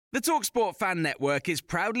The TalkSport Fan Network is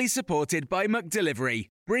proudly supported by McDelivery,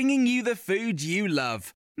 bringing you the food you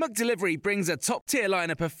love. McDelivery brings a top-tier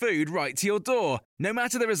lineup of food right to your door. No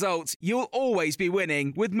matter the result, you'll always be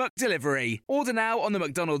winning with McDelivery. Order now on the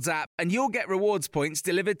McDonald's app and you'll get rewards points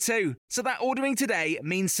delivered too. So that ordering today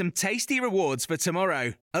means some tasty rewards for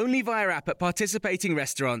tomorrow. Only via app at participating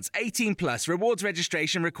restaurants. 18 plus. Rewards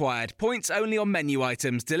registration required. Points only on menu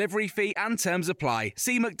items. Delivery fee and terms apply.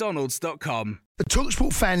 See mcdonalds.com. The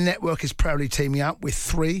TalkSport Fan Network is proudly teaming up with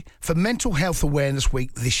 3 for Mental Health Awareness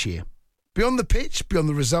Week this year. Beyond the pitch, beyond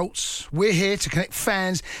the results, we're here to connect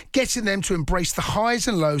fans, getting them to embrace the highs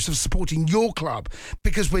and lows of supporting your club,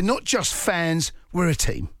 because we're not just fans, we're a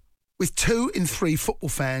team. With 2 in 3 football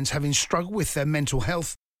fans having struggled with their mental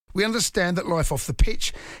health, we understand that life off the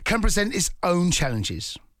pitch can present its own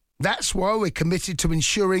challenges. That's why we're committed to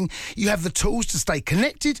ensuring you have the tools to stay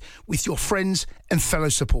connected with your friends and fellow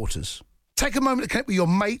supporters. Take a moment to connect with your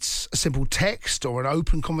mates. A simple text or an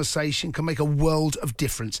open conversation can make a world of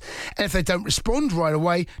difference. And if they don't respond right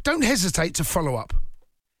away, don't hesitate to follow up.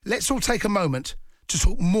 Let's all take a moment to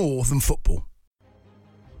talk more than football.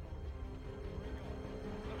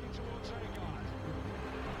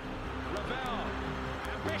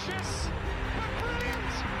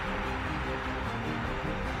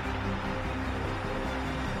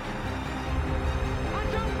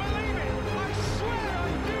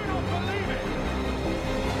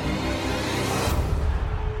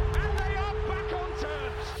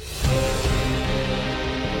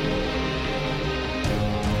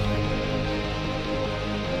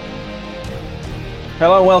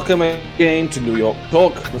 Hello and welcome again to New York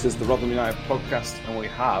Talk. This is the Rotherham United podcast, and we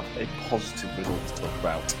have a positive result to talk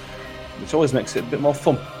about, which always makes it a bit more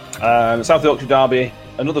fun. South Yorkshire derby,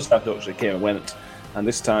 another South Yorkshire came and went, and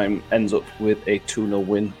this time ends up with a 2-0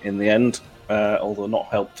 win in the end, although not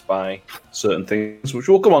helped by certain things, which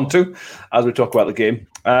we'll come on to as we talk about the game.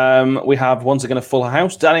 We have once again a full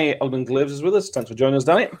house. Danny Ogden-Glaves is with us. Thanks for joining us,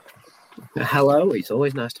 Danny. Hello, it's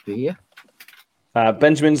always nice to be here.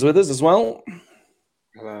 Benjamin's with us as well.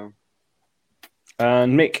 Hello.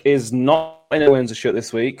 And Mick is not in a Windsor shirt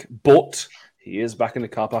this week, but he is back in the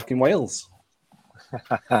car park in Wales.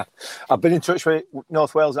 I've been in touch with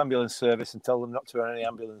North Wales Ambulance Service and told them not to run any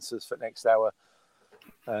ambulances for next hour.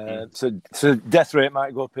 So death rate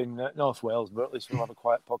might go up in North Wales, but at least we'll have a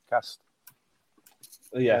quiet podcast.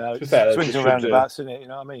 Yeah, swings and roundabouts, isn't it? You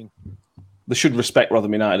know what I mean? They should respect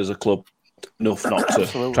Rotherham United as a club enough not to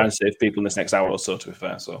try and save people in this next hour or so, to be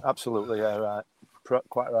fair. So absolutely, yeah, right.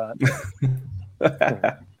 Quite right.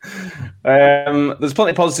 There's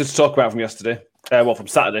plenty of positives to talk about from yesterday. From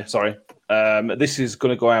Saturday, sorry. This is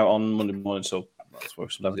going to go out on Monday morning, so that's where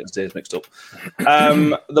sometimes I get the days mixed up.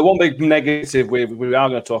 The one big negative we are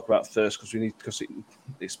going to talk about first, because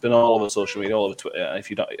it's been all over social media, all over Twitter, and if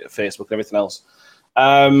you don't, Facebook and everything else.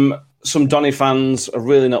 Some Donny fans are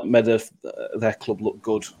really not made their club look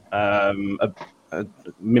good.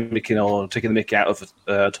 Mimicking or taking the mickey out of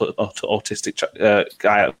autistic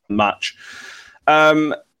guy at the match.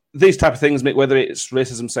 These type of things, whether it's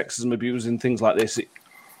racism, sexism, abusing, things like this,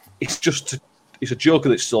 it's a joke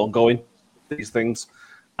that's still ongoing, these things.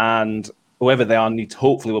 And whoever they are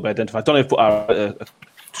hopefully will be identified. Donny put out a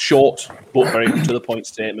short but very to the point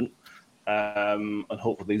statement. And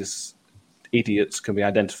hopefully these idiots can be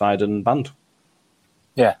identified and banned.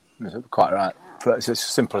 Yeah, quite right. It's as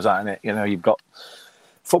simple as that, isn't it? You know, you've got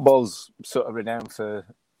football's sort of renowned for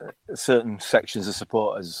certain sections of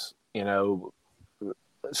supporters, you know,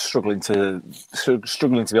 struggling to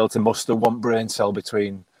be able to muster one brain cell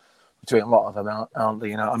between a lot of them, aren't they?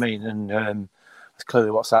 You know what I mean? And that's clearly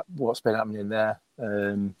what's been happening there.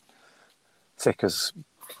 Thick as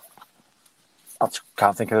I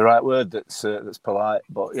can't think of the right word that's polite,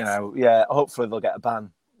 but you know, yeah. Hopefully they'll get a ban.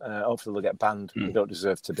 Hopefully they'll get banned. They don't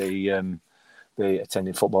deserve to be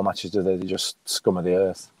attending football matches, do they? They're just scum of the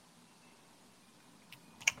earth.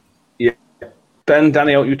 Yeah. Ben,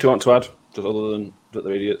 Danny, what you two want to add, just other than that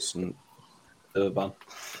they're idiots and they're ban?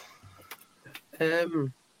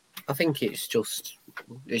 I think it's just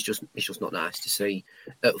not nice to see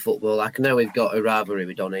at football. Like, I know we've got a rivalry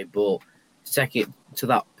with Donny, but to take it to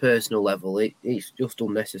that personal level, it's just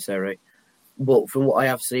unnecessary. But from what I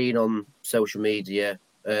have seen on social media,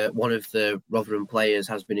 one of the Rotherham players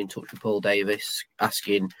has been in touch with Paul Davis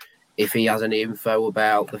asking if he has any info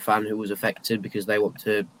about the fan who was affected, because they want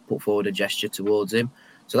to put forward a gesture towards him.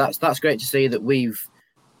 So that's great to see that we've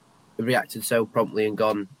reacted so promptly and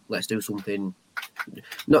gone, let's do something.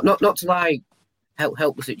 Not to like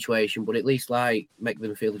help the situation, but at least like make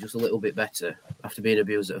them feel just a little bit better after being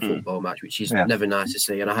abused at a football match, which is never nice to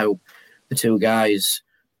see. And I hope the two guys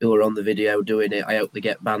who are on the video doing it, I hope they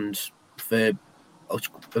get banned for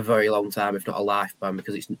a very long time, if not a life ban,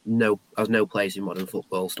 because has no place in modern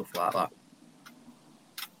football, stuff like that.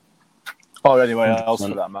 Or anywhere else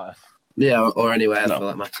for that matter. Yeah, or anywhere for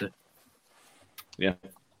that matter. Yeah.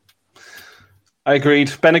 I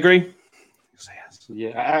agreed. Ben, agree?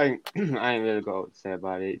 Yeah, I ain't really got what to say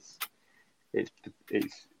about it.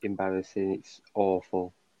 It's embarrassing. It's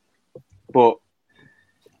awful. But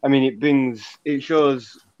I mean, it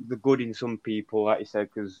shows the good in some people, like you said,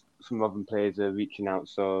 because some of them players are reaching out.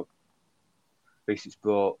 So at least it's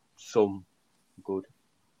brought some good.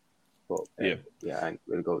 But I ain't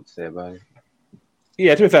really got what to say about it.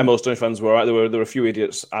 Yeah, to be fair, most Donny fans were right. There were a few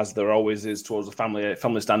idiots, as there always is, towards the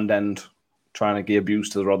family stand end, trying to give abuse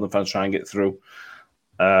to the Rotherham fans, trying to get through.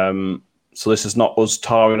 So this is not us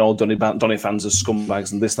tarring all Donny fans as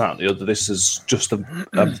scumbags and this, that, and the other. This is just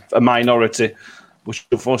a minority, which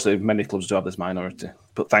unfortunately many clubs do have this minority.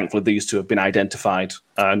 But thankfully, these two have been identified.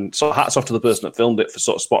 And so hats off to the person that filmed it for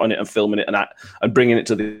sort of spotting it and filming it and bringing it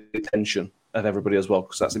to the attention of everybody as well,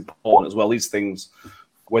 because that's important as well. These things,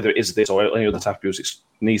 whether it is this or any other type of abuse, it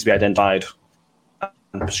needs to be identified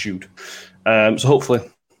and pursued. So hopefully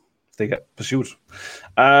they get pursued.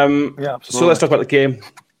 So let's talk about the game.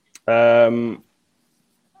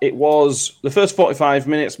 It was the first 45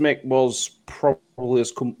 minutes, Mick, was probably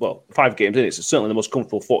 5 games in. It's certainly the most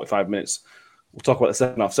comfortable 45 minutes. We'll talk about the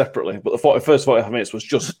second half separately, but the first 45 minutes was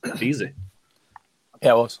just easy.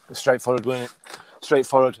 Yeah, it was straightforward, wasn't it?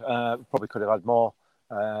 Straightforward. Probably could have had more.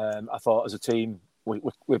 I thought as a team we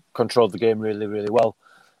controlled the game really, really well.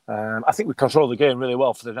 I think we controlled the game really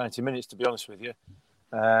well for the 90 minutes, to be honest with you.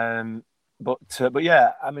 But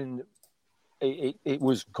yeah, I mean, it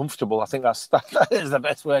was comfortable. I think that is the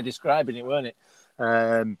best way of describing it, weren't it?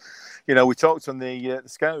 We talked on the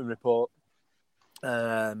scouting report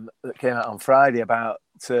that came out on Friday about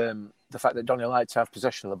the fact that Donny liked to have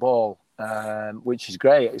possession of the ball, which is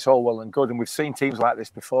great. It's all well and good, and we've seen teams like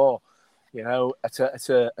this before. At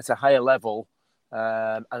a higher level,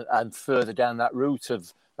 and further down that route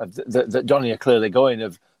that Donny are clearly going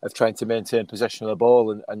of trying to maintain possession of the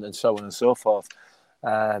ball and so on and so forth.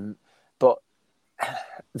 But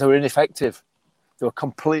they were ineffective. They were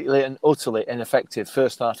completely and utterly ineffective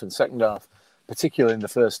first half and second half, particularly in the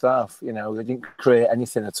first half. They didn't create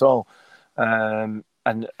anything at all. And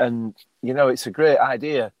it's a great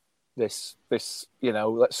idea. This let's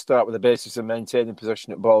start with the basis of maintaining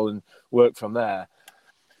possession of the ball and work from there.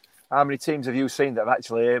 How many teams have you seen that are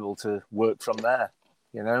actually able to work from there?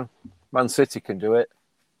 Man City can do it.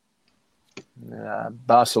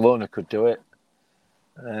 Barcelona could do it.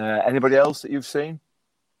 Anybody else that you've seen?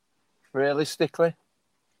 Realistically?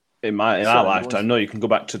 In our lifetime, no, you can go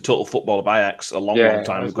back to Total Football of Ajax a long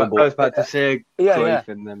time ago. I was about to say, but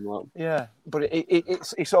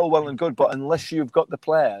it's all well and good, but unless you've got the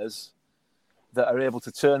players that are able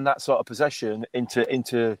to turn that sort of possession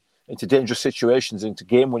into dangerous situations, into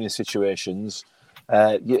game-winning situations,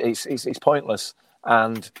 it's pointless.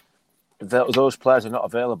 And those players are not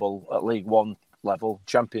available at League One level,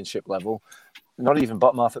 Championship level, not even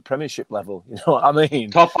bottom half at Premiership level. You know what I mean?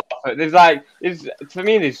 Top half. There's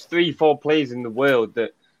 3-4 players in the world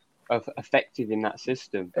that are effective in that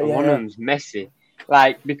system. And one of them's Messi.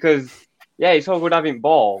 Because it's all good having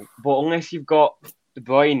ball, but unless you've got De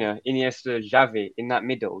Bruyne, Iniesta, Xavi in that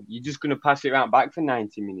middle, you're just going to pass it around back for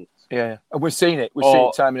 90 minutes. Yeah, and we've seen it. We've seen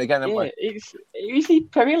it time and again, haven't we? You see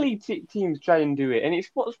Premier League teams try and do it, and it's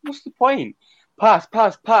what's the point? Pass.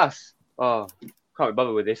 Oh, can't be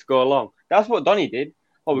bothered with this. Go along. That's what Donny did.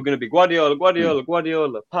 Oh, we're going to be Guardiola.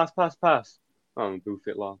 Pass. Oh, goof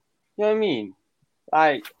it long. You know what I mean?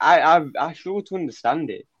 I struggle to understand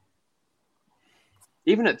it.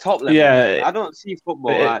 Even at top level, I don't see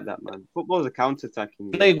football like that, man. Football's a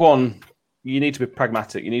counter-attacking. League One, you need to be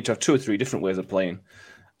pragmatic. You need to have 2 or 3 different ways of playing.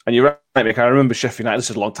 And you're right, Mick. I remember Sheffield United, this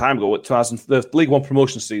is a long time ago, the League One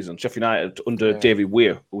promotion season, Sheffield United under Davy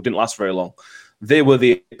Weir, who didn't last very long. They were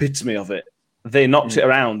the epitome of it. They knocked it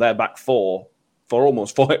around their back four for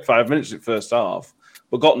almost 45 minutes in the first half,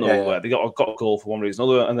 but got nowhere. They got a goal for one reason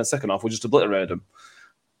or another, and then second half, we just obliterated them.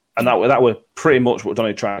 And that was pretty much what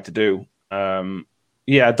Donny tried to do. Donny.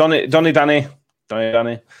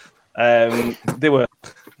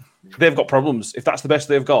 They've got problems. If that's the best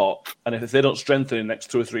they've got, and if they don't strengthen in the next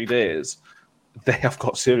 2 or 3 days, they have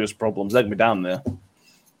got serious problems. They're going to be down there.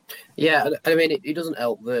 Yeah, I mean, it doesn't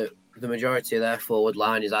help that the majority of their forward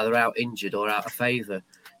line is either out injured or out of favour.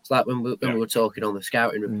 It's like when we were talking on the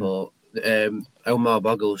scouting report, Omar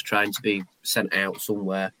Boggle's trying to be sent out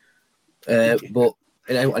somewhere, but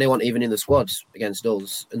anyone even in the squads against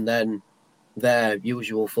us, and then their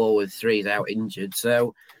usual forward threes out injured.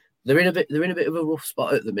 So they're in a bit of a rough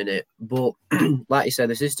spot at the minute. But like you said,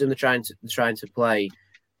 the system they're trying to play,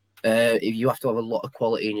 if you have to have a lot of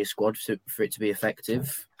quality in your squad for it to be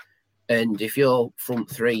effective. And if your front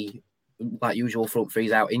three, like usual front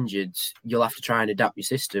three's out injured, you'll have to try and adapt your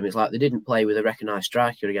system. It's like they didn't play with a recognised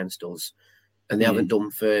striker against us, and they haven't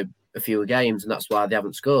done for a few games, and that's why they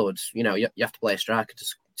haven't scored. You know, you have to play a striker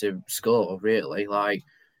to score, really. Like,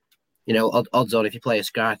 you know, odds on if you play a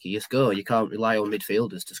striker, you score. You can't rely on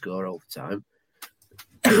midfielders to score all the time.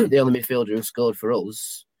 The only midfielder who scored for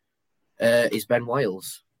us is Ben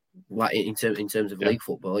Wiles. Like in terms of league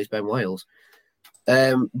football, is Ben Wiles.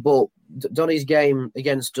 But Donny's game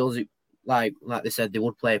against us, like they said, they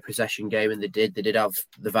would play a possession game, and they did. They did have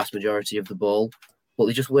the vast majority of the ball, but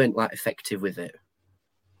they just weren't like effective with it.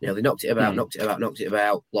 You know, they knocked it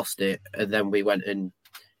about, lost it, and then we went and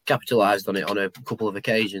capitalised on it on a couple of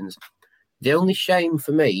occasions. The only shame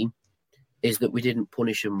for me is that we didn't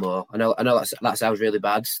punish them more. I know that sounds really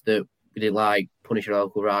bad, that we didn't like punish our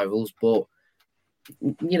local rivals, but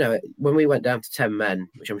you know, when we went down to 10 men,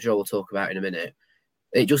 which I'm sure we'll talk about in a minute,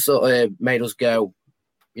 it just sort of made us go,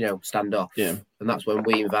 you know, stand off. Yeah. And that's when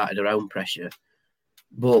we invited our own pressure.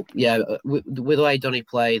 But yeah, with the way Donny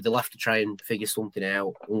played, they'll have to try and figure something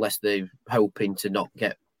out, unless they're hoping to not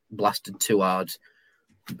get blasted too hard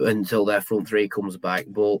until their front three comes back.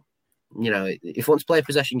 But, you know, if you want to play a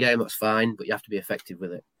possession game, that's fine, but you have to be effective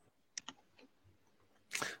with it.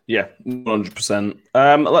 Yeah, 100%.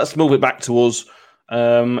 Let's move it back to us.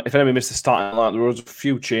 If anybody missed the starting line, there was a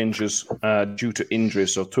few changes due to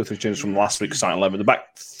injuries. So 2 or 3 changes from last week's starting 11. The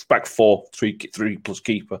back four, three plus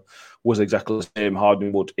keeper, was exactly the same: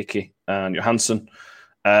 Harding, Wood, Icky, and Johansson.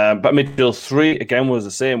 But midfield 3 again was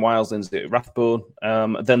the same: Wiles, Lindsay, Rathbone.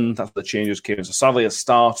 Then that's the changes came in. So Savia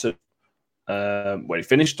started where he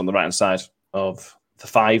finished on the right hand side of the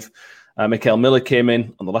 5. Mikael Miller came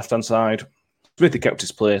in on the left hand side. Smithy kept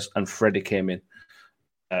his place, and Freddie came in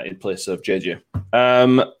place of JJ.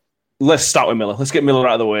 Let's start with Miller. Let's get Miller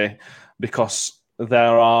out of the way, because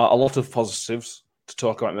there are a lot of positives to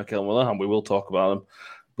talk about Mikael Miller, and we will talk about them.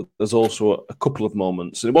 But there's also a couple of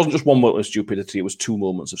moments. And it wasn't just one moment of stupidity, it was 2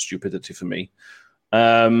 moments of stupidity for me.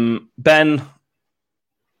 Ben,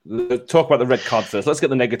 talk about the red card first. Let's get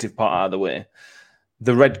the negative part out of the way.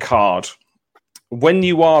 The red card. When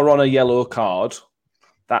you are on a yellow card,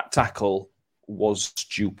 that tackle was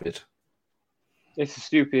stupid. It's the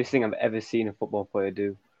stupidest thing I've ever seen a football player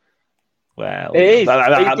do. Well, it is.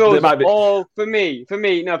 For me,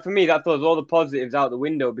 that throws all the positives out the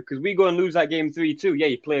window, because we go and lose that game 3-2. Yeah,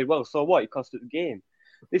 you played well. So what? You cost us the game.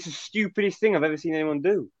 This is the stupidest thing I've ever seen anyone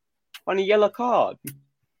do on a yellow card.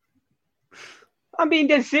 I'm being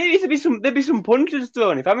dead serious. There'd be some punches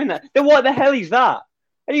thrown if I'm in that. Then what the hell is that?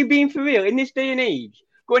 Are you being for real? In this day and age,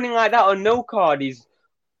 going in like that on no card is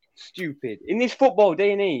stupid. In this football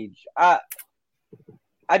day and age,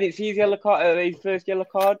 I didn't see his yellow card, his first yellow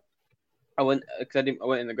card. I went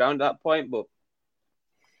in the ground at that point, but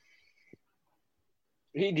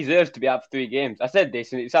he deserves to be out for 3 games. I said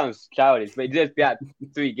this, and it sounds childish, but he deserves to be out for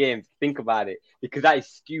 3 games. Think about it, because that is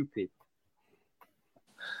stupid.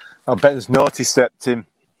 I bet there's naughty stepped him.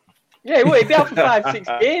 Yeah, well, he'd be out for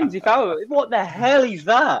 5-6 games if I were. What the hell is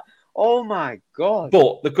that? Oh my god!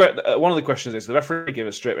 But one of the questions is: the referee gave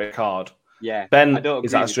a straight red card. Yeah, Ben,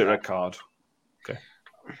 is that a straight red card? Okay.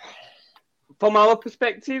 From our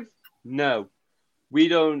perspective, no. We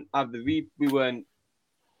don't have we weren't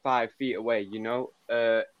 5 feet away. You know,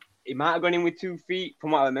 he might have gone in with 2 feet.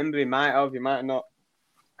 From what I remember, he might have. He might not.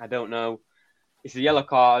 I don't know. It's a yellow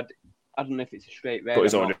card. I don't know if it's a straight red. But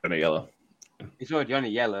it's already on a yellow. It's already on a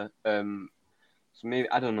yellow. So maybe,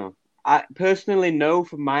 I don't know. I personally know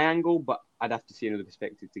from my angle, but I'd have to see another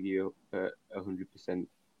perspective to give you a 100%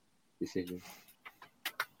 decision.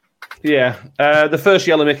 Yeah. The first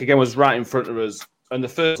yellow mick again was right in front of us, and the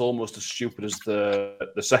first was almost as stupid as the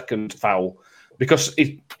second foul, because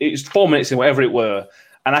it's 4 minutes in, whatever it were,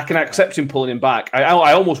 and I can accept him pulling him back.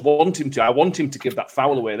 I almost want him to. I want him to give that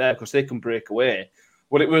foul away there, because they can break away.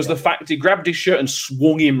 But it was the fact he grabbed his shirt and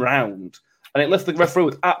swung him round, and it left the referee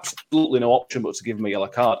with absolutely no option but to give him a yellow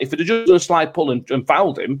card. If it had just done a slide pull and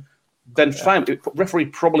fouled him, then fine. The referee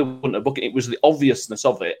probably wouldn't have booked it. It was the obviousness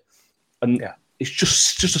of it, and it's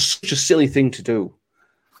just such a silly thing to do.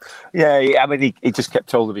 Yeah, I mean, he just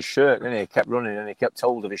kept hold of his shirt, didn't he? He kept running and he kept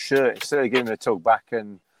hold of his shirt instead of giving him a tug back,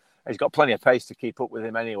 and he's got plenty of pace to keep up with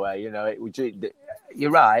him anyway. You know,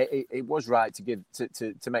 you're right. It was right to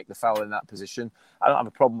make the foul in that position. I don't have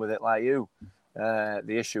a problem with it like you.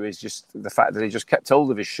 The issue is just the fact that he just kept hold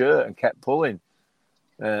of his shirt and kept pulling.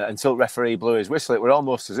 until referee blew his whistle. It were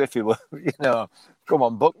almost as if he were, come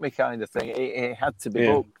on, book me kind of thing. It had to be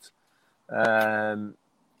booked.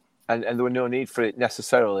 And there were no need for it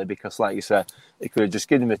necessarily because, like you said, he could have just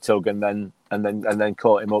given him a tug and then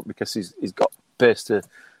caught him up because he's got pace to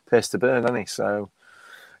burn, hasn't he? So,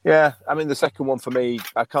 yeah, I mean, the second one for me,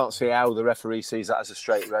 I can't see how the referee sees that as a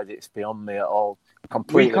straight red. It's beyond me at all.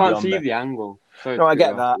 Completely we can't beyond see me. the angle. No, I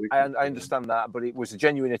get that. I understand that, but it was a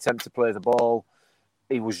genuine attempt to play the ball.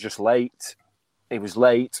 He was just late. He was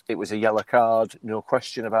late. It was a yellow card. No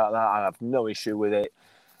question about that. I have no issue with it.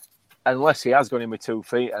 Unless he has gone in with 2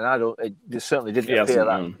 feet, and it certainly didn't appear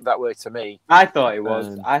that way to me. I thought it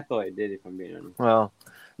was. I thought it did, if I'm being honest. Well,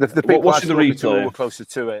 the people watching the replay were closer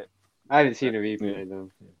to it. I haven't seen a replay though.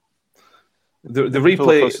 The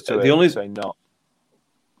replay, the only say not.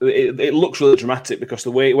 It looks really dramatic because the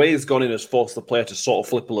way he's gone in has forced the player to sort of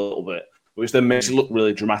flip a little bit, which then makes it look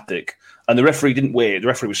really dramatic. And the referee didn't wait; the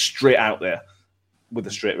referee was straight out there with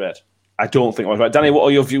the straight red. I don't think I was right. Danny, what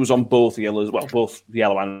are your views on both yellows? Well, both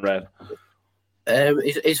yellow and red.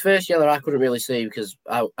 His first yellow I couldn't really see because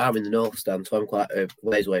I'm in the north stand, so I'm quite a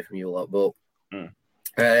ways away from you a lot. But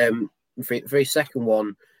for his second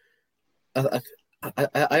one, I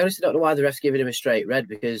honestly don't know why the ref's giving him a straight red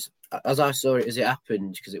because as I saw it as it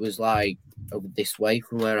happened, because it was like over this way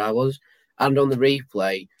from where I was, and on the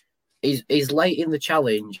replay, he's late in the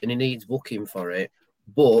challenge and he needs booking for it.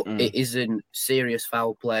 But it isn't serious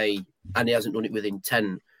foul play, and he hasn't done it with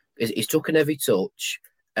intent. He's took an heavy touch,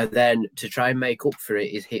 and then to try and make up for it,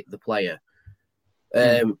 he's hit the player,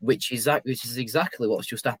 which is exactly what's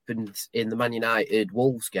just happened in the Man United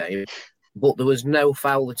Wolves game. But there was no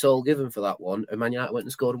foul at all given for that one, and Man United went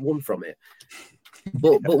and scored 1 from it.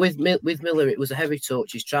 But with Miller, it was a heavy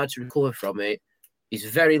touch. He's tried to recover from it. He's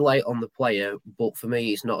very late on the player, but for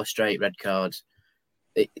me, it's not a straight red card.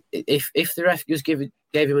 If the ref just gave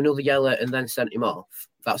him another yellow and then sent him off,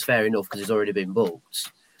 that's fair enough because he's already been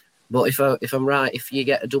booked. But if I'm right, if you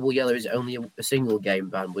get a double yellow, is it only a single game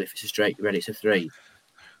ban? But if it's a straight red, it's a 3.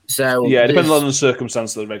 So yeah, depending on the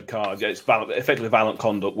circumstance of the red card, it's effectively violent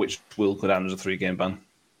conduct, which will go down as a 3-game ban.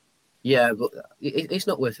 Yeah, but it's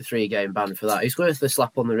not worth a 3-game ban for that. It's worth a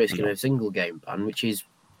slap on the wrist and a single game ban, which is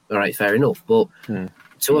all right, fair enough. But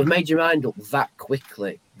to have made your mind up that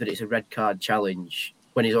quickly that it's a red card challenge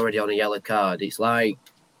when he's already on a yellow card, it's like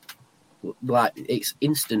it's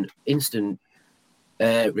instant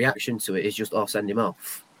reaction to it is just send him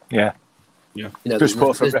off. Yeah. Just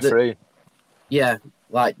poor for referee.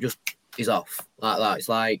 Just he's off like that. It's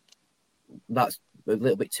like that's a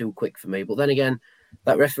little bit too quick for me. But then again,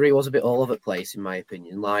 that referee was a bit all over the place in my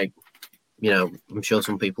opinion. Like, I'm sure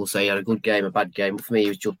some people say he had a good game, a bad game. But for me, he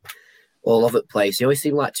was just all over the place. He always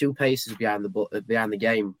seemed like 2 paces behind the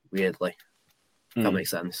game. Weirdly. That makes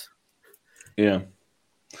sense. Yeah.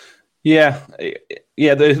 One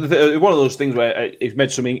of those things where he's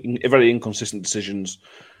made some very inconsistent decisions.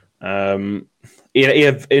 In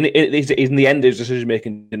the end, his decision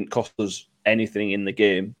making didn't cost us anything in the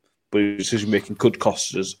game, but his decision making could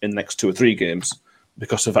cost us in the next 2 or 3 games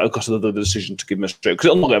because of the decision to give him a straight. Because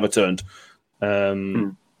it'll not get overturned.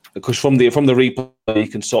 Because from the replay, you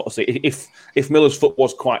can sort of see if Miller's foot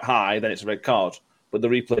was quite high, then it's a red card. But the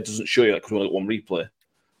replay doesn't show you that because we only got 1 replay.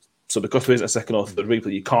 So because there isn't a second or third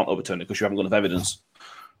replay, you can't overturn it because you haven't got enough evidence.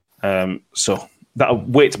 So that'll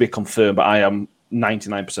wait to be confirmed, but I am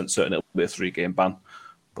 99% certain it'll be a 3-game ban.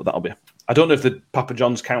 But that'll be. I don't know if the Papa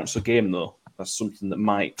John's counts a game though. That's something that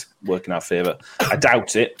might work in our favour. I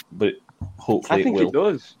doubt it, but hopefully it will. I think it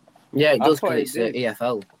does. Yeah, it does because it's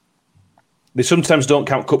EFL. They sometimes don't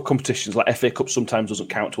count cup competitions, like FA Cup sometimes doesn't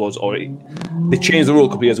count towards, or they changed the rule a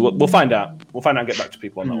couple of years ago. We'll find out. We'll find out and get back to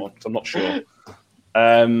people on that one, because I'm not sure.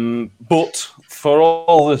 But for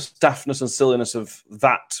all the daftness and silliness of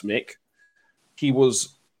that, Mick,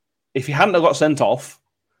 if he hadn't have got sent off,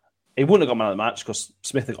 he wouldn't have got man of the match, because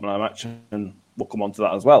Smith had got man of the match, and we'll come on to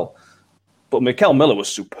that as well. But Mikel Miller was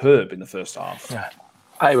superb in the first half. Yeah.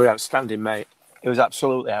 He was outstanding, mate. He was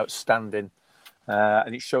absolutely outstanding.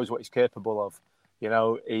 And it shows what he's capable of. He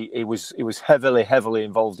was heavily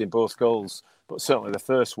involved in both goals, but certainly the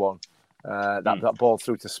first one, that ball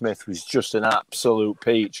through to Smith was just an absolute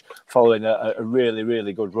peach, following a really,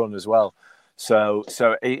 really good run as well. So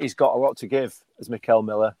he's got a lot to give as Mikel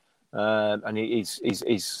Miller, and he's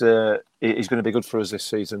going to be good for us this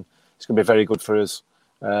season. It's going to be very good for us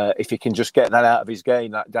if he can just get that out of his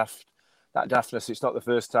game. That daftness. It's not the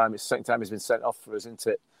first time; it's the second time he's been sent off for us, isn't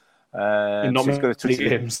it? Not he's got a touch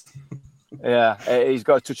games. He's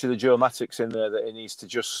got a touch of the Joe Matics in there that he needs to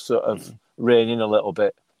just sort of rein in a little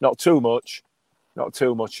bit. Not too much, not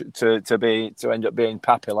too much to end up being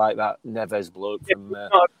Pappy like that Neves bloke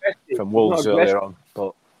from Wolves earlier on.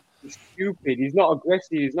 But he's stupid. He's not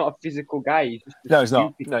aggressive. He's not a physical guy. He's just he's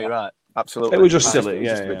not. No, you're right. Absolutely, it was just silly.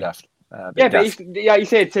 Just a bit daft. But you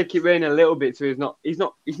said take it rain a little bit. So he's not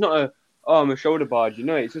a I'm a shoulder barge.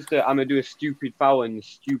 It's just I'm gonna do a stupid foul and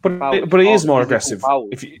stupid foul. But he is more aggressive.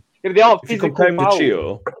 If they aren't you compare him to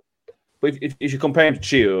Chio, but if you compare him to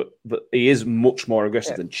Chio, but he is much more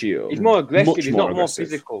aggressive than Chio. He's more aggressive. He's not more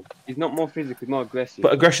physical. He's not more physical. He's more aggressive.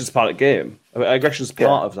 But aggression's part of the game. Aggression's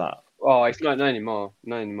part of that. Oh, it's not anymore.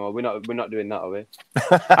 Not anymore. We're not doing that, are we?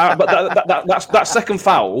 But that second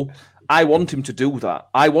foul, I want him to do that.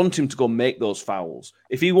 I want him to go make those fouls.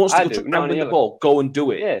 If he wants to go to win the ball, go and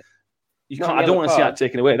do it. Yeah. You can't. I don't want to see that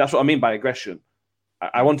taken away. That's what I mean by aggression.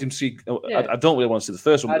 I want him to see. I don't really want to see the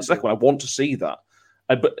first one, but the second one, I want to see that.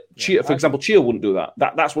 But Chio, for example, Chio wouldn't do that.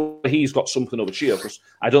 That's where he's got something over Chio, because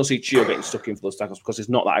I don't see Chio getting stuck in for those tackles because he's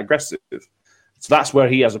not that aggressive. So that's where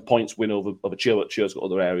he has a points win over Chio, but Chio's got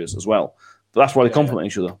other areas as well. But that's why they complement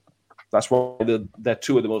each other. That's why they're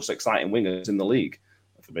two of the most exciting wingers in the league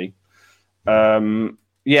for me. The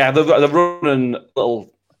run and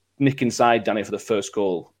little nick inside Danny for the first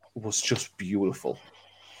goal was just beautiful.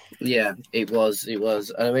 Yeah, it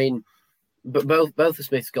was. I mean, but both of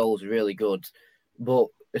Smith's goals were really good, but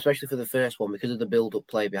especially for the first one, because of the build-up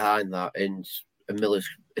play behind that and Miller's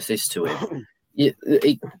assist to him.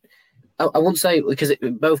 I wouldn't say because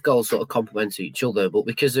both goals sort of complement each other, but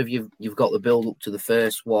because of you've got the build-up to the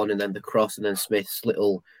first one and then the cross and then Smith's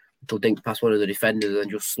little dink past one of the defenders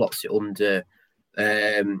and just slots it under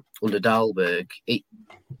Dahlberg.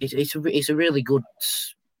 It's a really good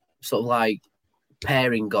sort of like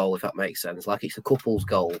pairing goal, if that makes sense. Like it's a couple's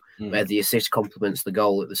goal where the assist complements the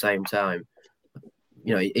goal at the same time.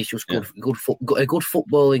 It's just a good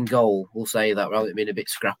footballing goal. We'll say that rather than being a bit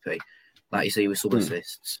scrappy, like you see with some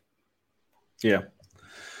assists. Yeah.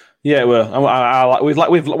 Well,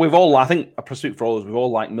 we've all. I think I speak for all of us. We've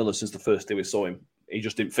all liked Miller since the first day we saw him. He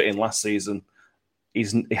just didn't fit in last season. He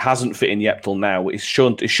hasn't fit in yet till now. It's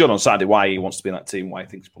shown on Saturday why he wants to be in that team. Why he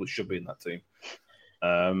thinks he probably should be in that team.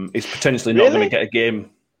 He's potentially not going to get a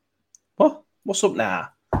game. What? What's up now?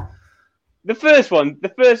 The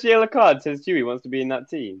first yellow card says Stewie wants to be in that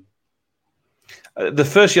team. The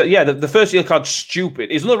first yellow card's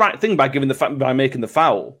stupid. He's done the right thing by making the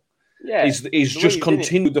foul. Yeah, he's just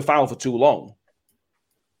continued the foul for too long.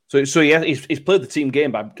 So he's played the team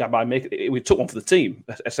game by making. We took one for the team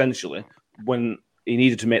essentially. When he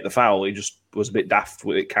needed to make the foul, he just was a bit daft.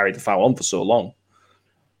 It carried the foul on for so long.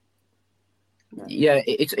 Yeah,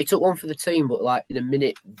 it took one for the team, but like in a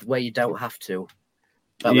minute where you don't have to.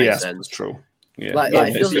 That makes sense. That's true. Yeah,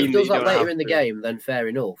 if he does that later in the game, then fair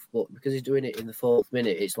enough. But because he's doing it in the 4th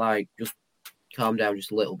minute, it's like just calm down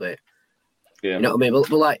just a little bit. Yeah. You know what I mean?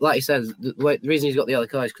 But like he says, the reason he's got the yellow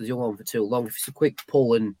card is because you're on for too long. If it's a quick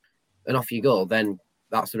pull and off you go, then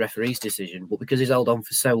that's the referee's decision. But because he's held on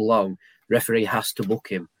for so long, the referee has to book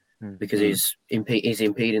him because he's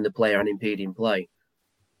impeding the player and impeding play.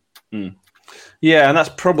 Yeah, and that's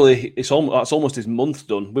probably that's almost his month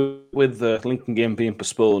done with the Lincoln game being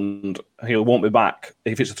postponed. He won't be back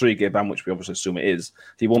if it's a 3-game ban, which we obviously assume it is.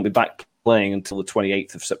 He won't be back playing until the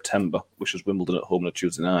 28th of September, which is Wimbledon at home on a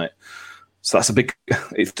Tuesday night. So that's a big.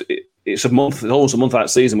 It's a month. It's almost a month out of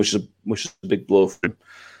season, which is a big blow for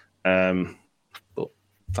him. But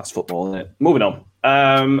that's football, isn't it? Moving on.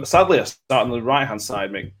 Sadly, starting on the right hand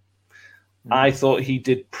side, Mick. I thought he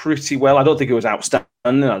did pretty well. I don't think it was outstanding.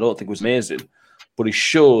 I don't think it was amazing, but he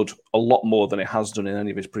showed a lot more than he has done in any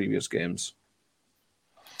of his previous games.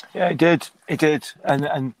 Yeah, he did. He did.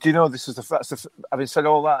 And do you know, this is having said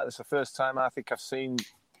all that, it's the first time I think I've seen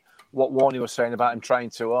what Warney was saying about him trying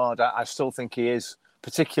too hard. I still think he is,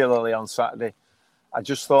 particularly on Saturday. I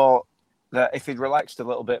just thought that if he'd relaxed a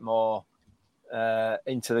little bit more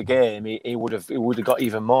into the game, he would have got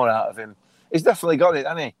even more out of him. He's definitely got it,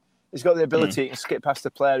 hasn't he? He's got the ability to skip past the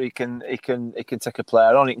player. He can take a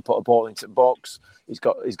player on. He can put a ball into the box. He's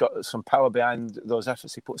got some power behind those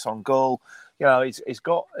efforts he puts on goal. He's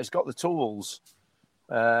got the tools.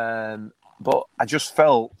 But I just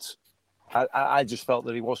felt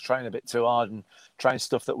that he was trying a bit too hard and trying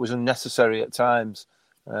stuff that was unnecessary at times.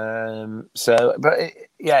 He's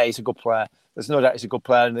a good player. There's no doubt he's a good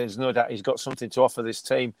player, and there's no doubt he's got something to offer this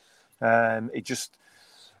team.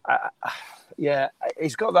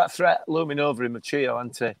 He's got that threat looming over him, Chio,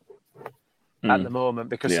 hasn't he? At the moment,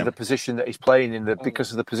 because of the position that he's playing in,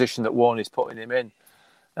 because of the position that Warney's putting him in,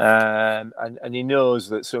 and he knows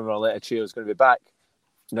that sooner or later Chio's going to be back.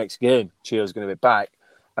 Next game, Chio's going to be back,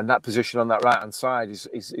 and that position on that right hand side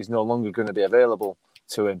is no longer going to be available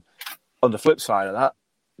to him. on the flip side of that,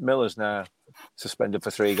 Miller's now suspended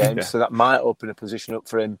for 3 games, so that might open a position up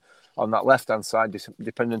for him on that left-hand side,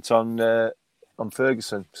 dependent on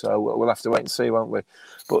Ferguson. So we'll have to wait and see, won't we?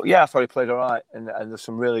 But yeah, I thought he played all right, and there's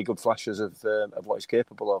some really good flashes of what he's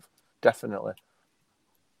capable of, definitely.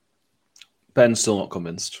 Ben's still not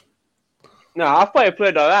convinced. No, I thought he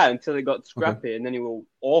played all right until he got scrappy, and then he was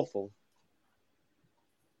awful.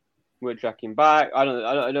 We're tracking back. I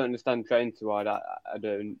don't understand trying too hard. I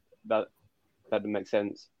don't. That doesn't make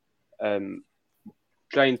sense.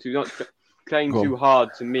 Trying too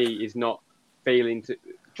hard to me is not failing to.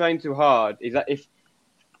 Trying too hard is that if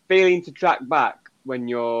failing to track back when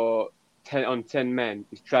you're 10 men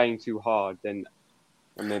is trying too hard, then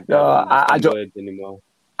I don't anymore.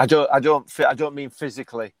 I don't mean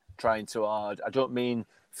physically trying too hard. I don't mean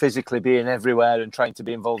physically being everywhere and trying to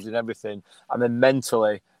be involved in everything. I mean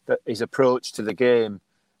mentally, that his approach to the game,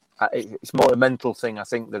 it's more a mental thing, I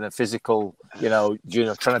think, than a physical. Trying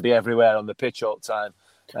to be everywhere on the pitch all the time.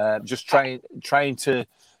 Just trying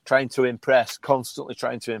to impress, constantly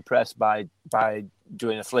trying to impress by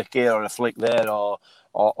doing a flick here or a flick there or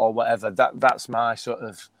whatever. That's my sort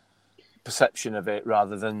of perception of it,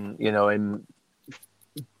 rather than him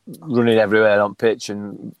running everywhere on pitch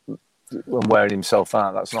and wearing himself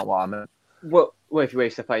out. That's not what I meant. Well, if you wear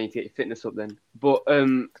stuff out, you need to get your fitness up then. But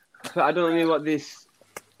I don't know what this.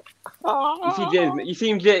 You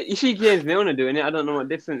see James Milner doing it. I don't know what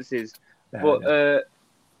difference is. But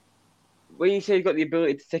when you say he's got the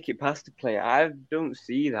ability to take it past the player, I don't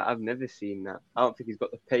see that. I've never seen that. I don't think he's got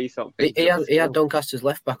the pace up. He had Doncaster's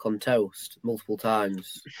left back on toast multiple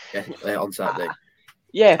times on Saturday.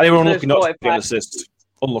 Yeah, and they were unlucky not to get an assist.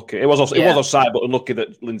 Unlucky. It was offside, but unlucky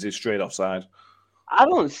that Lindsay's straight offside. I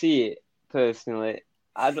don't see it personally.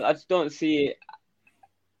 I just don't see it.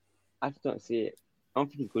 I don't think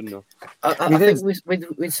he's good enough. I think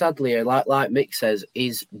with Sadlier, like Mick says,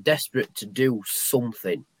 he's desperate to do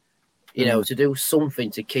something. To do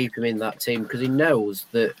something to keep him in that team, because he knows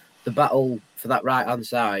that the battle for that right-hand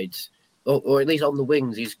side, or at least on the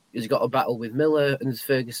wings, he's got a battle with Miller and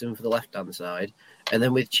Ferguson for the left-hand side, and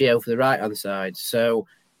then with Chio for the right-hand side. So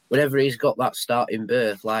whenever he's got that starting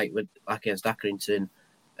berth, like against Accrington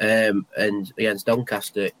and against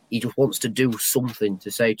Doncaster, he just wants to do something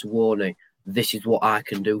to say to Warney, this is what I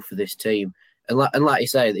can do for this team. And like you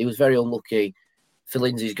say, it was very unlucky for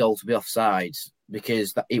Lindsay's goal to be offside,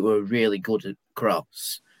 because it were a really good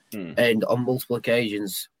cross. And on multiple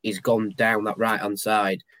occasions, he's gone down that right-hand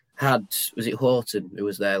side. Was it Horton who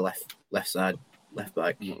was there left side, left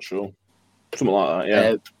back? I'm not sure. Something like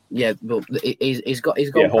that, yeah. But he's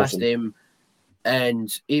gone past him.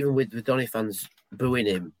 And even with Donny fans booing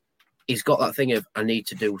him, he's got that thing of, I need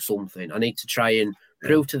to do something. I need to try and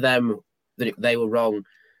prove to them that they were wrong.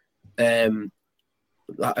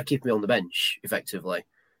 I keep me on the bench, effectively.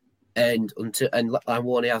 And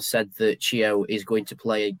Warney has said that Chio is going to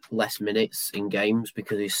play less minutes in games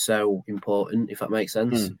because he's so important, if that makes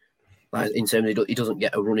sense. Like, in terms of he doesn't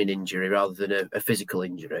get a running injury rather than a physical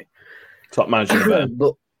injury. Top manager.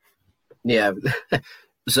 But yeah,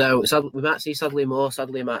 so we might see Sadlier more.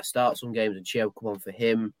 Sadlier might start some games and Chio come on for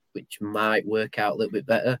him, which might work out a little bit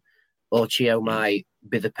better. Or Chio might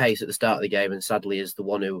be the pace at the start of the game, and Sadlier is the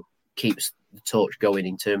one who keeps the torch going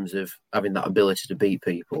in terms of having that ability to beat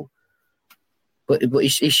people. But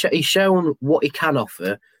he's shown what he can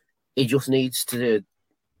offer. He just needs to,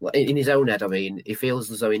 in his own head, I mean, he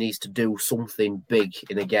feels as though he needs to do something big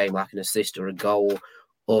in a game, like an assist or a goal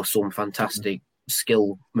or some fantastic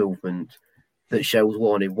skill movement that shows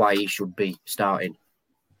Warney why he should be starting.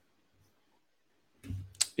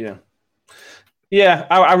 Yeah. Yeah,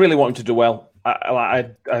 I really want him to do well.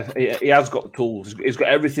 He has got the tools. He's got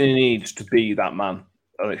everything he needs to be that man.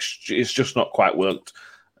 And it's just not quite worked.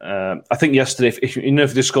 I think yesterday,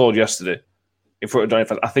 if they scored yesterday in front of Donny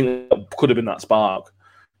fans, I think that could have been that spark.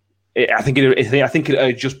 I think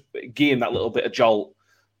it just gave him that little bit of jolt,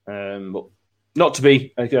 but not to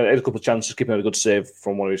be. He had a couple of chances, keeping a good save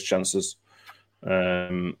from one of his chances.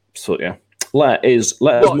 So yeah, let us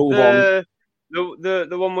move on. The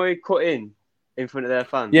one where he cut in front of their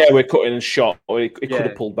fans. Yeah, we're cutting and shot, or he could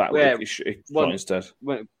have pulled back. He shot instead.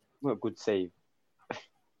 What a good save.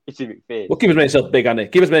 It's in McPhee. Well, Keeper's made himself big, hasn't he?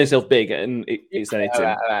 Keeper's made himself big, and it's anything.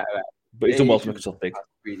 Right. But he's done well to make himself big.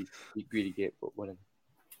 He's greedy git, but whatever.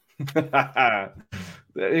 You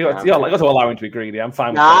got to allow him to be greedy. I'm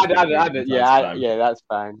fine with that. Yeah, that's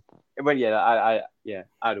fine. But I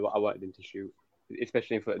wanted him to shoot,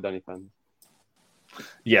 especially in front of Donny fans.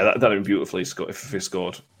 Yeah, that would be beautifully if he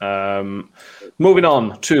scored. Moving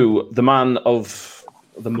on to the man of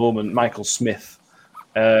the moment, Michael Smith.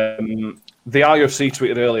 the RUFC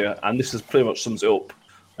tweeted earlier, and this is pretty much sums it up.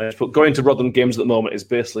 But going to Rotherham games at the moment is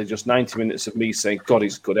basically just 90 minutes of me saying, God,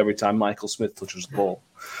 he's good every time Michael Smith touches the ball.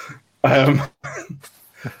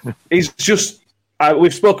 He's just...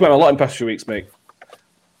 we've spoken about him a lot in the past few weeks, mate.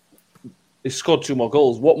 He's scored 2 more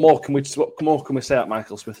goals. What more can we say about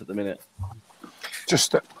Michael Smith at the minute?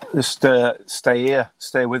 Just stay here,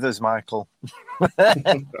 stay with us, Michael.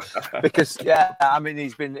 Because I mean,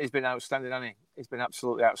 he's been outstanding, hasn't he? He's been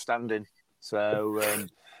absolutely outstanding. So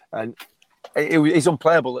and he's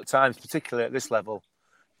unplayable at times, particularly at this level.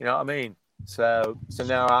 You know what I mean? So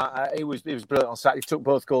now he was brilliant on Saturday. He took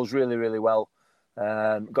both goals really, really well.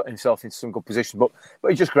 Got himself into some good position, but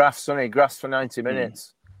he just grafts, doesn't he? Grafts for 90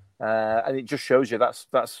 minutes, and it just shows you that's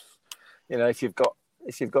if you've got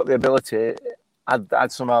the ability.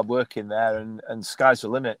 Add some hard work in there, and sky's the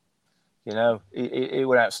limit. You know, he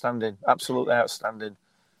was outstanding, absolutely outstanding.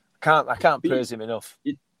 I can't praise him enough.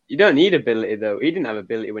 You don't need ability though. He didn't have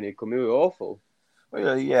ability when he came. He was awful.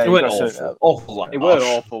 Well, yeah, he went awful. It was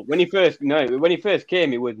awful when he first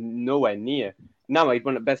came. He was nowhere near. Now he's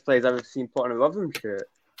one of the best players I've ever seen put on a Rotherham shirt.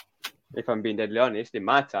 If I'm being deadly honest, in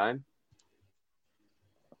my time.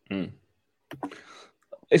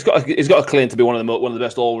 He's got a claim to be one of the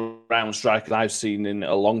best all-round strikers I've seen in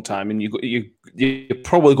a long time, and you're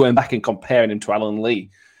probably going back and comparing him to Alan Lee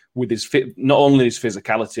with his not only his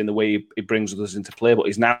physicality and the way he brings others into play, but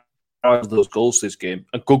he's now has those goals this game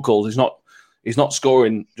and good goals. He's not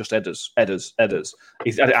scoring just headers.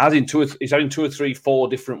 He's adding 2 or 3, 4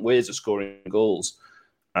 different ways of scoring goals.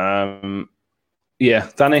 Danny,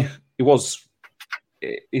 he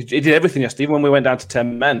did everything yesterday. Even when we went down to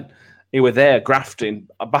 10 men. He were there grafting,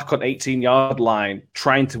 back on 18-yard line,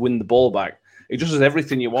 trying to win the ball back. He just does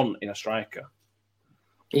everything you want in a striker.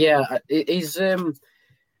 Yeah, he's I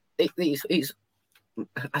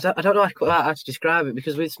don't know how to describe it,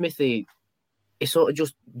 because with Smithy, he sort of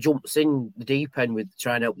just jumps in the deep end with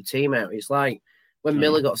trying to help the team out. It's like when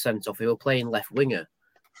Miller got sent off, he was playing left winger,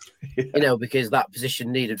 because that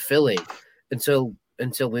position needed filling until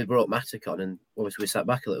we brought Matic on, and obviously we sat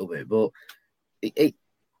back a little bit. But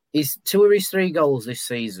his 2 or 3 goals this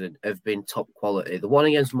season have been top quality. The one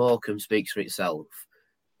against Morecambe speaks for itself.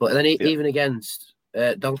 But then even against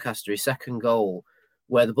Doncaster, his second goal,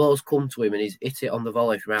 where the ball's come to him and he's hit it on the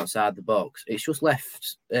volley from outside the box, it's just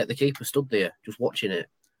left the keeper stood there just watching it.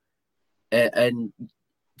 And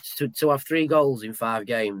to have 3 goals in 5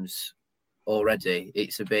 games already,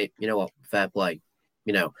 it's a bit, you know what, fair play,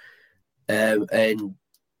 you know.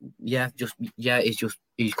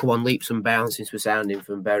 He's come on leaps and bounds since we're sounding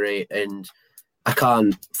from Bury, and I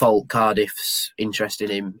can't fault Cardiff's interest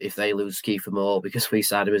in him if they lose Kiefer Moore, because we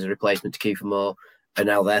signed him as a replacement to Kiefer Moore, and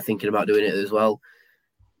now they're thinking about doing it as well.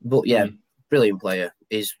 But brilliant player.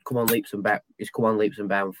 He's come on leaps and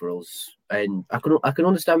bounds for us, and I can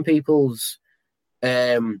understand people's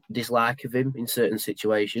dislike of him in certain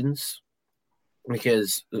situations,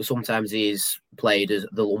 because sometimes he is played as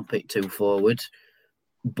the lumpet 2 forward.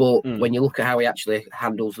 But when you look at how he actually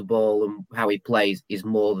handles the ball and how he plays, is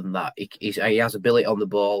more than that. He has ability on the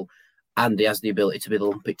ball, and he has the ability to be the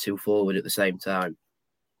lumpet 2 forward at the same time.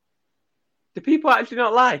 Do people actually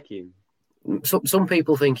not like him? Some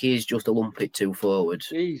people think he's just a lumpet 2 forward.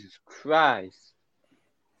 Jesus Christ.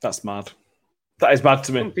 That's mad. That is mad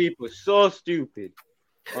to me. Some people are so stupid,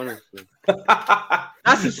 honestly.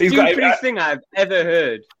 That's the stupidest thing I've ever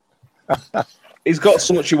heard. He's got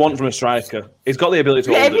so much you want from a striker. He's got the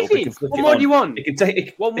ability to hold everything. it up. What more do you want? He can take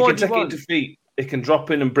it into feet. He can drop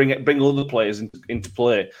in and bring other players into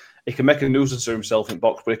play. He can make a nuisance of himself in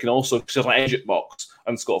box, but he can also sit on edge at box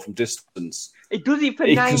and score from distance. He does it for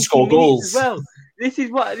 90 minutes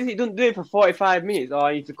as well. He doesn't do it for 45 minutes.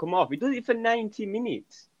 I need to come off. He does it for 90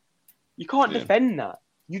 minutes. You can't defend that.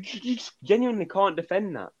 You just genuinely can't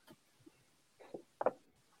defend that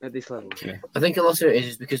at this level. Yeah. I think a lot of it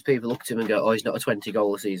is because people look at him and go, "Oh, he's not a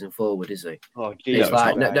 20-goal a season forward, is he?" Oh, geez, it's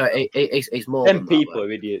like it's more. Them people are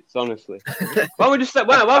idiots, honestly. why we just sign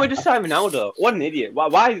Ronaldo? What an idiot!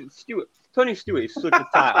 Why Tony Stewart is such a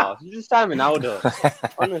tight ass. You just sign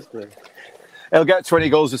Ronaldo, honestly. He'll get 20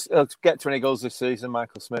 goals. He'll get 20 goals this season,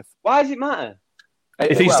 Michael Smith. Why does it matter?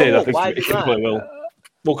 If he stays, I think he probably will.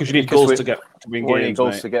 Well, because you need goals to win games,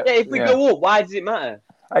 mate. If we go up, why does it matter?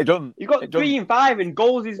 I don't. You got 3 and 5, and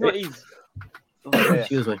goals is not easy.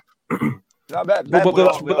 Excuse me. But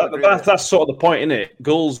that's sort of the point, isn't it?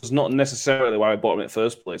 Goals is not necessarily why I bought him in the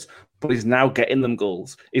first place, but he's now getting them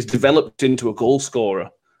goals. He's developed into a goal scorer.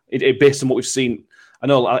 Based on what we've seen, I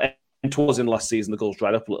know towards in last season the goals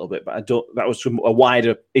dried up a little bit, but that was a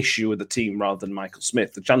wider issue with the team rather than Michael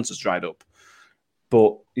Smith. The chances dried up,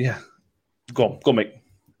 but yeah, go on, mate.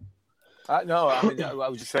 No, I mean, I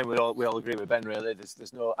was just saying we all agree with Ben. Really,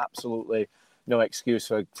 there's absolutely no excuse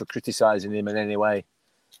for criticising him in any way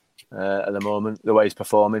at the moment. The way he's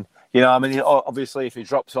performing, I mean, obviously, if he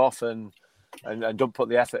drops off and don't put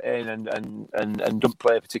the effort in and don't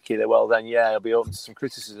play particularly well, then he'll be open to some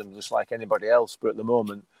criticism just like anybody else. But at the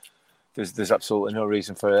moment, there's absolutely no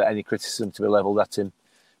reason for any criticism to be levelled at him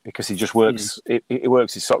because he just works. He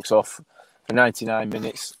works his socks off for 99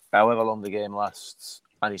 minutes, however long the game lasts,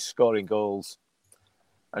 and he's scoring goals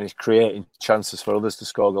and he's creating chances for others to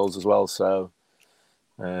score goals as well. So,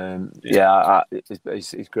 he's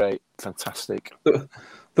great, fantastic.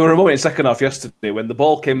 There were a moment in the second half yesterday when the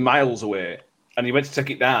ball came miles away and he went to take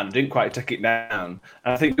it down, didn't quite take it down.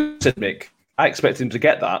 And I think you said, Mick, I expected him to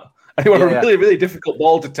get that. And it was a really, really difficult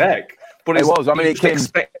ball to take. But it was. I mean, it came.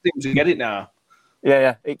 Expect him to get it now.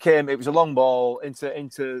 Yeah. It came. It was a long ball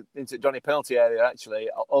into Donny penalty area, actually,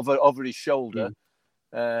 over his shoulder.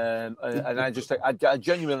 And I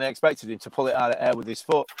genuinely expected him to pull it out of air with his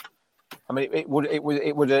foot. I mean, it would if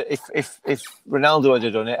Ronaldo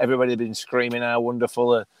had done it, everybody had been screaming how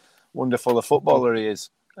wonderful a footballer he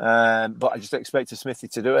is. But I just expected Smithy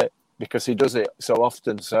to do it because he does it so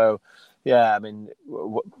often. So, I mean,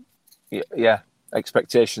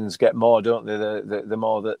 expectations get more, don't they? The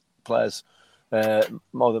more that players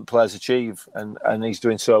achieve, and he's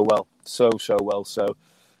doing so well, so well. So,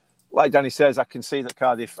 like Danny says, I can see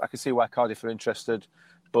why Cardiff are interested,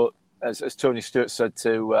 but. As Tony Stewart said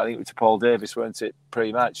to, I think it was to Paul Davis, weren't it,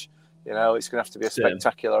 pre-match? It's going to have to be a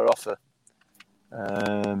spectacular offer. It's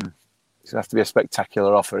going to have to be a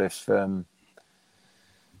spectacular offer if they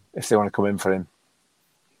want to come in for him.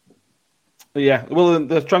 Yeah, well,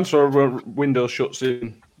 the transfer window shuts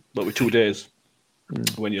in 2 days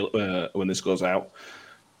when this goes out.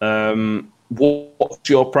 What's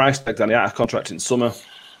your price tag, Danny? Out of contract in summer.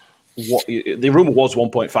 The rumour was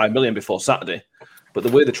 1.5 million before Saturday. But the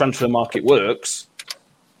way the transfer market works,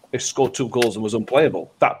 he scored 2 goals and was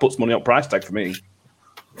unplayable. That puts money on price tag for me.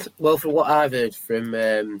 Well, from what I've heard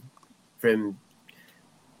from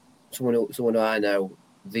someone who I know,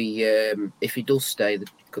 if he does stay,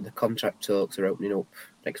 the contract talks are opening up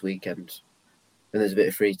next weekend, and there's a bit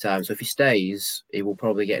of free time. So if he stays, he will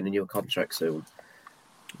probably get in a new contract soon.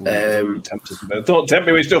 Don't tempt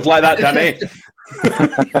me with stuff like that, Danny.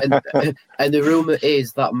 and the rumour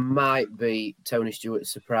is that might be Tony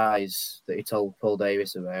Stewart's surprise that he told Paul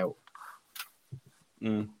Davis about.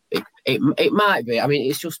 It might be. I mean,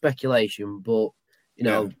 it's just speculation, but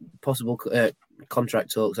possible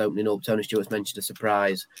contract talks opening up. Tony Stewart's mentioned a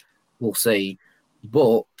surprise. We'll see.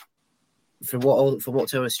 But from what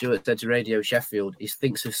Tony Stewart said to Radio Sheffield, he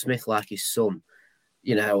thinks of Smith like his son.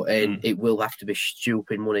 And it will have to be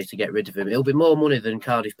stupid money to get rid of him. It'll be more money than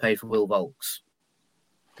Cardiff paid for Will Vaulks.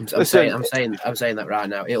 I'm saying that right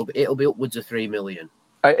now. It'll be upwards of 3 million.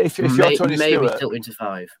 If you're Tony maybe Stewart, tilting to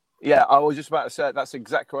 5. Yeah, I was just about to say that's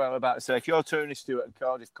exactly what I'm about to say. If you're Tony Stewart and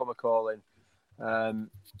Cardiff come a calling,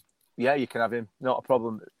 you can have him. Not a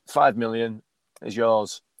problem. 5 million is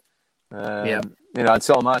yours. I'd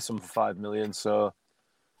sell my son for 5 million. So.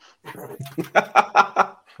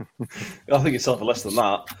 I think it's for less than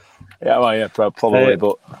that. Yeah, well, probably.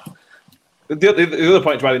 But the other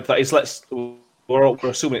point to add into that is we're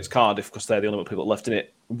assuming it's Cardiff because they're the only people left in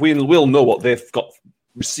it. We'll know what they've got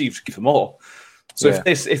received for Kiefer Moore. So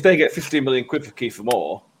if they get 15 million quid for Kiefer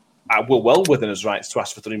Moore, we're well within his rights to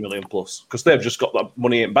ask for 3 million plus because they've just got that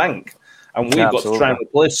money in bank, and we've got to try and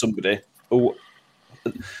replace somebody who,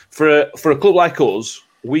 for a club like us,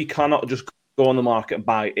 we cannot just go on the market and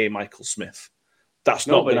buy a Michael Smith. That's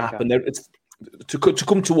not going to happen. It's to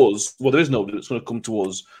come to us. Well, there is nobody that's going to come to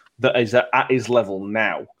us that is at his level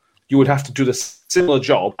now. You would have to do the similar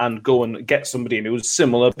job and go and get somebody in who's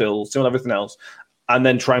similar build, similar everything else, and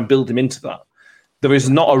then try and build him into that. There is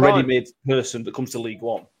not a ready-made person that comes to League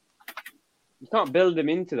One. You can't build them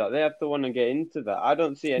into that. They have to want to get into that. I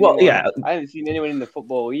don't see anyone. I haven't seen anyone in the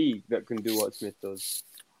Football League that can do what Smith does.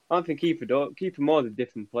 I don't think Kiefer Moore's a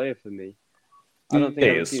different player for me. I don't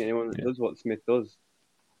think I've seen anyone that does what Smith does.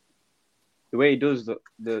 The way he does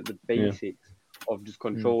the basics of just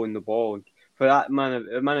controlling the ball. For a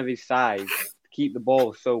man of his size, to keep the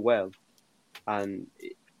ball so well. And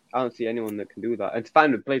I don't see anyone that can do that. And to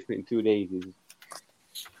find a replacement in 2 days is...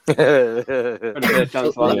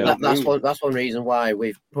 That's one reason why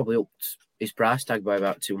we've probably upped his price tag by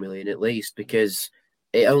about 2 million at least, because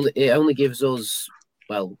it only gives us...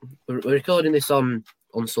 Well, we're recording this on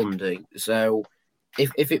Sunday, so...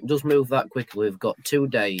 If it does move that quickly, we've got 2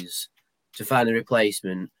 days to find a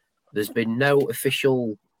replacement. There's been no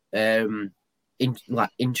official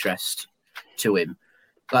interest to him.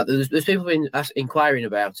 Like there's people been inquiring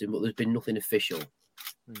about him, but there's been nothing official.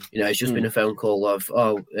 You know, it's just been a phone call of,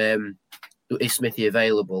 is Smithy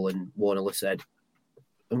available? And Warner said,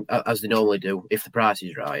 as they normally do, if the price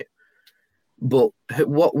is right. But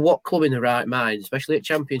what club in the right mind, especially at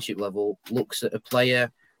Championship level, looks at a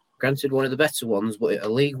player, granted one of the better ones, but at a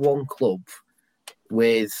League One club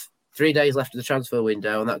with 3 days left of the transfer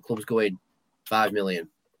window, and that club's going 5 million.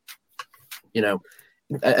 You know,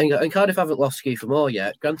 and Cardiff haven't lost Kiefer Moore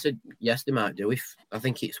yet. Granted, yes, they might do. I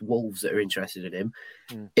think it's Wolves that are interested in him.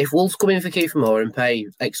 If Wolves come in for Kiefer Moore and pay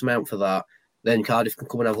X amount for that, then Cardiff can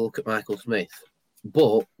come and have a look at Michael Smith.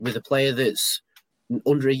 But with a player that's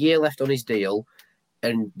under a year left on his deal,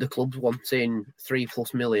 and the club's wanting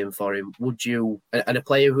 3+ million for him, would you? And a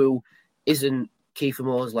player who isn't Kiefer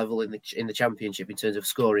Moore's level in the Championship in terms of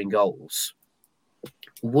scoring goals,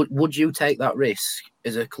 would you take that risk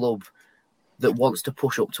as a club that wants to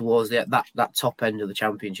push up towards that top end of the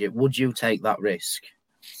Championship? Would you take that risk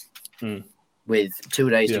with 2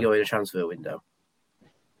 days to go in a transfer window?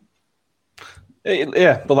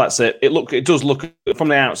 Yeah, but that's it. It does look from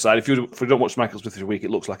the outside. If you don't watch Michael Smith this week, it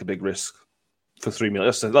looks like a big risk for 3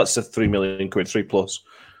 million. That's a 3 million quid,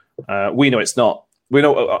 3+. We know it's not. We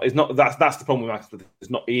know it's not. That's the problem with Michael Smith. It's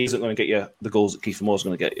not. He isn't going to get you the goals that Kiefer Moore's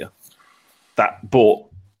going to get you. But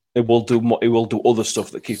it will do. It will do other stuff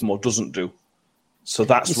that Kiefer Moore doesn't do. So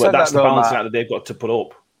that's the balancing act that they've got to put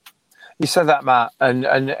up. You said that, Matt,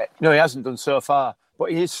 and no, he hasn't done so far,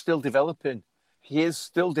 but he is still developing. He is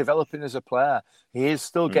still developing as a player. He is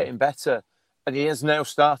still getting better, and he has now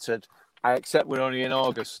started. I accept we're only in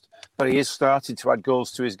August, but he is starting to add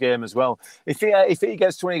goals to his game as well. If he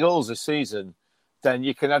gets 20 goals this season, then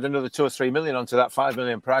you can add another 2 or 3 million onto that 5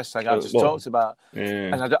 million price tag I just talked about.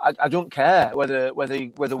 Yeah. And I don't care whether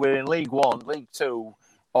we're in League One, League Two,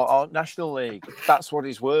 or National League. That's what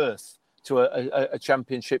he's worth to a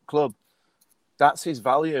Championship club. That's his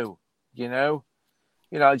value, you know.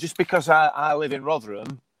 You know, just because I live in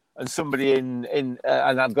Rotherham and somebody and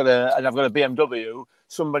I've got a BMW,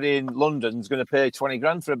 somebody in London's going to pay 20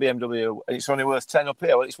 grand for a BMW and it's only worth 10 up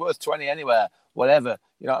here. Well, it's worth 20 anywhere, whatever.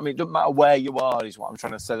 You know what I mean? It doesn't matter where you are, is what I'm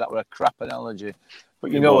trying to say. That was a crap analogy.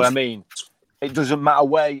 But you know what I mean? It doesn't matter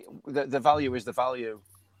where the value is the value.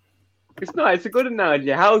 It's not. It's a good analogy.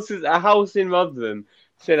 A house in Rotherham,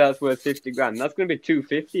 say that's worth 50 grand. That's going to be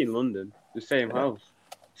 250 in London. The same house.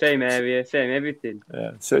 Same area, same everything.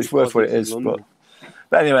 Yeah, so it's worth what it is. But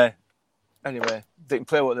anyway, they can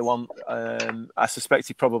play what they want. I suspect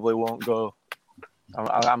he probably won't go.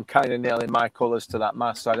 I'm kind of nailing my colours to that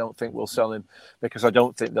mast. I don't think we'll sell him because I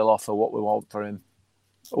don't think they'll offer what we want for him,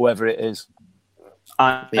 whoever it is.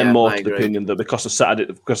 I'm more to the opinion that because of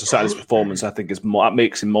Saturday's performance, I think that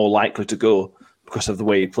makes him more likely to go because of the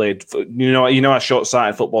way he played. You know how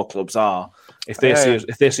short-sighted football clubs are. If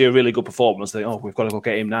they see a really good performance, they we've got to go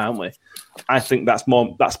get him now, haven't we? I think that's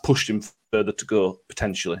pushed him further to go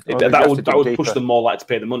potentially. That would push them more like to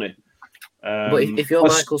pay the money. But if you're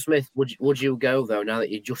Michael Smith, would you go though? Now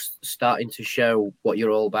that you're just starting to show what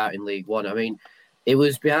you're all about in League One, I mean, it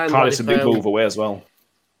was behind. Cardiff's a big move away as well.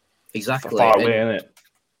 Exactly, far away, isn't it?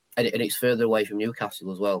 And it's further away from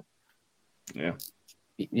Newcastle as well. Yeah.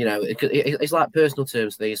 You know, it's like personal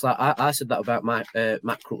terms thing. It's like I said that about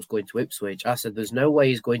Matt Crooks going to Ipswich. I said there's no way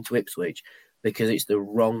he's going to Ipswich because it's the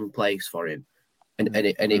wrong place for him, and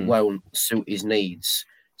it won't suit his needs.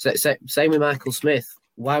 So, same with Michael Smith.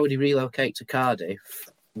 Why would he relocate to Cardiff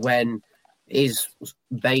when his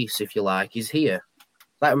base, if you like, is here?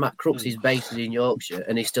 Like Matt Crooks, his base is in Yorkshire,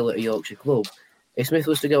 and he's still at a Yorkshire club. If Smith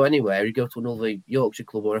was to go anywhere, he'd go to another Yorkshire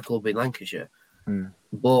club or a club in Lancashire.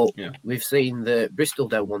 But we've seen that Bristol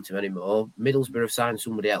don't want him anymore. Middlesbrough have signed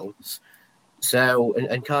somebody else. So,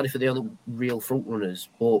 and Cardiff are the only real front runners.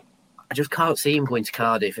 But I just can't see him going to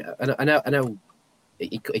Cardiff. I know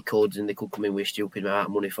he could, and they could come in with a stupid amount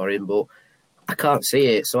of money for him, but I can't see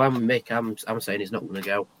it. So I'm saying he's not going to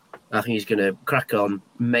go. I think he's going to crack on,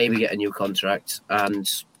 maybe get a new contract, and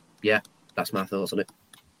that's my thoughts on it.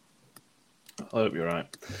 I hope you're right.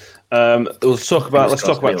 Let's talk about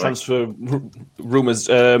transfer rumours.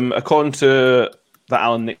 According to that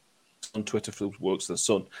Alan Nick on Twitter, who works for the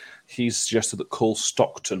Sun, he's suggested that Cole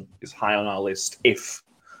Stockton is high on our list if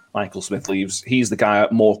Michael Smith leaves. He's the guy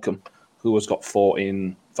at Morecambe who has got 4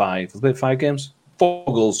 in 5. Has played 5 games? 4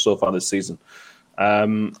 goals so far this season.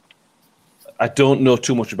 I don't know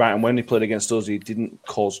too much about him. When he played against us, he didn't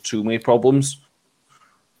cause too many problems.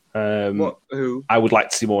 Who? I would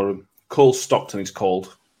like to see more of him. Cole Stockton, he's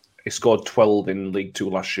called. He scored 12 in League Two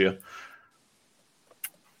last year.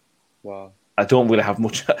 Wow. I don't really have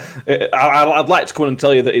much. I'd like to come on and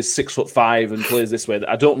tell you that he's 6'5" and plays this way.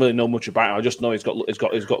 I don't really know much about him. I just know he's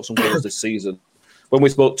got some goals this season. When we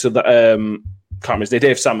spoke to the can't remember his name,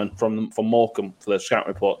 Dave Salmon from Morecambe for the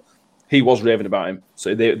scouting report, he was raving about him.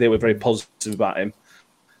 So they were very positive about him.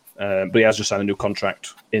 But he has just signed a new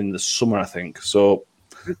contract in the summer, I think. So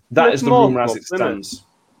that is the rumour as it stands.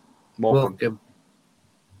 Morecambe.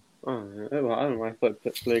 Oh, I don't know. I thought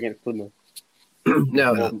play against Plymouth.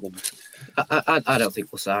 No, I don't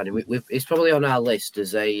think we'll sign him. It's probably on our list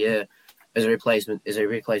as a replacement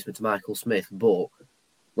to Michael Smith. But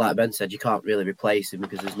like Ben said, you can't really replace him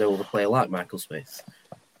because there's no other player like Michael Smith.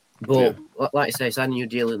 But like I say, signing a new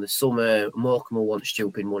deal in the summer, Morecambe will want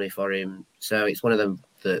stupid money for him. So it's one of them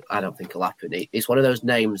that I don't think will happen. It's one of those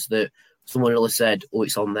names that someone will have said, "Oh,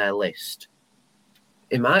 it's on their list."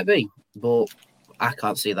 It might be, but I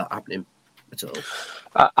can't see that happening at all.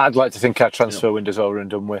 I'd like to think our transfer window's over and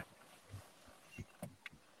done with.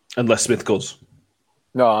 Unless Smith goes.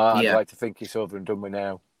 No, I'd like to think it's over and done with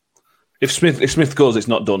now. If Smith goes, it's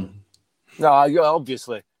not done. No,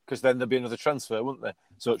 obviously, because then there'd be another transfer, wouldn't there?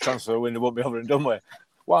 So transfer window won't be over and done with.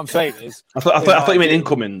 What I'm saying is... I thought you meant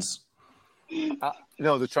incomings.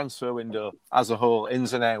 No, the transfer window as a whole,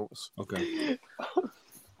 ins and outs. Okay.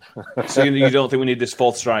 So you don't think we need this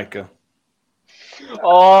fourth striker?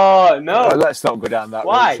 Oh, no. Let's not go down that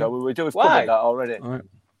road, shall we? We've covered that already. All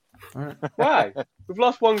right. Why? We've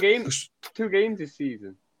lost 2 games this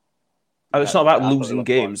season. It's not about losing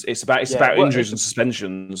games. It's about injuries and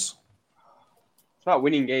suspensions. It's about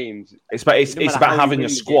winning games. It's about having a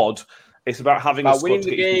squad. It's about having a squad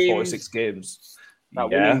to get through 46 games.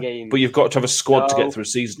 Winning games. But you've got to have a squad to get through a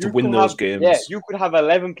season to win those games. Yeah, you could have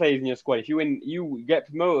 11 players in your squad. If you get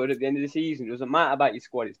promoted at the end of the season, it doesn't matter about your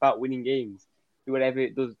squad. It's about winning games. Do whatever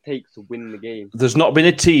it takes to win the game. There's not been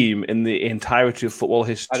a team in the entirety of football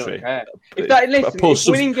history. I don't care. If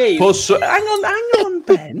winning games. Hang on,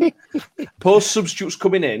 Ben. Post substitutes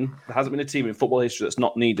coming in, there hasn't been a team in football history that's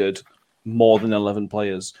not needed more than 11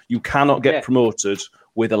 players. You cannot get promoted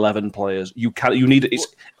with 11 players. You need it.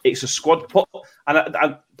 It's a squad.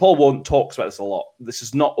 And Paul Warne talks about this a lot. This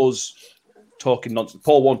is not us talking nonsense.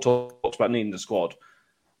 Paul Warne talks about needing a squad.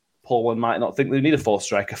 Paul Warne might not think they need a fourth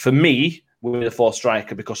striker. For me, we need a fourth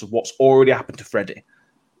striker because of what's already happened to Freddie.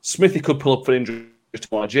 Smithy could pull up for an injury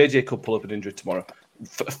tomorrow. JJ could pull up an injury tomorrow.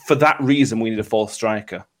 For that reason, we need a fourth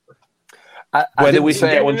striker. Whether we can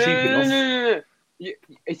get one cheap enough.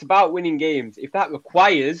 It's about winning games. If that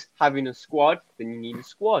requires having a squad, then you need a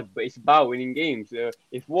squad. But it's about winning games.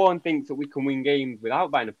 If Warren thinks that we can win games without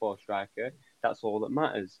buying a fourth striker, that's all that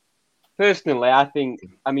matters. Personally,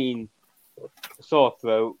 sore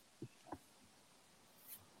throat.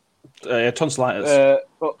 Tonsillitis.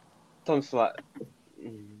 Tonsillitis.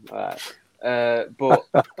 But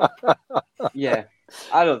yeah,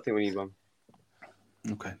 I don't think we need one.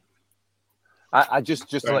 Okay. I just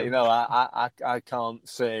to let you know, I can't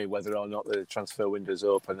say whether or not the transfer window's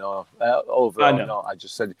open or over or not. I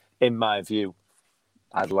just said, in my view,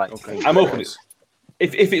 I'd like to think I'm open.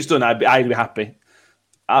 If it's done, I'd be happy.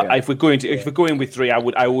 If we're going with 3, I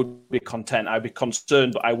would be content. I'd be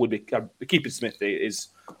concerned, but I would be keeping Smithy is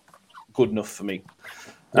good enough for me.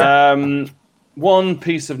 Yeah. One more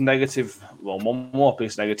piece of negative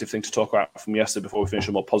thing to talk about from yesterday before we finish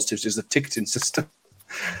on more positives is the ticketing system.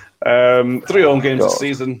 3 home games this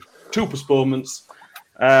season, 2 postponements.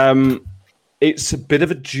 It's a bit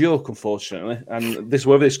of a joke, unfortunately. And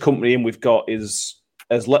whoever this company we've got has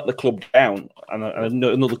let the club down. And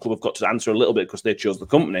another club have got to answer a little bit because they chose the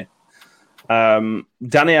company.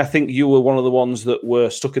 Danny, I think you were one of the ones that were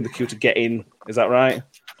stuck in the queue to get in. Is that right?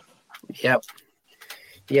 Yep.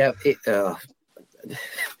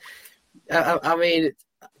 I mean,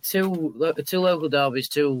 two local derbies,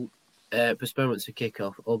 2 postponements for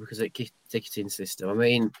kick-off, all because of the ticketing system. I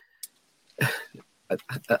mean,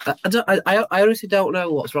 I honestly don't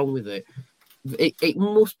know what's wrong with it. It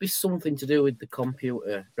must be something to do with the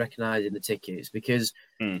computer recognising the tickets, because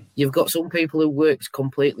you've got some people who works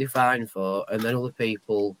completely fine for, and then other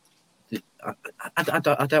people,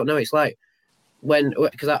 I don't know. It's like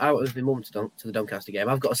because I went with my mum to the Doncaster game.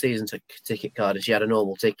 I've got a season ticket card, and she had a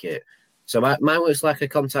normal ticket. So mine works like a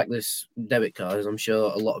contactless debit card, as I'm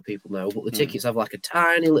sure a lot of people know. But the tickets have like a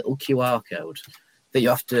tiny little QR code that you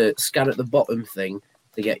have to scan at the bottom thing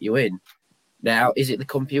to get you in. Now, is it the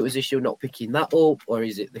computer's issue not picking that up, or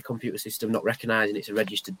is it the computer system not recognising it's a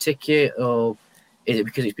registered ticket, or is it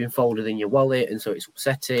because it's been folded in your wallet and so it's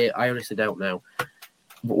upset it? I honestly don't know.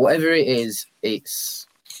 But whatever it is, it's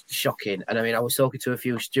shocking. And I mean, I was talking to a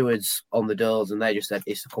few stewards on the doors, and they just said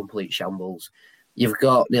it's a complete shambles. you've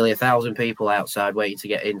got nearly 1,000 people outside waiting to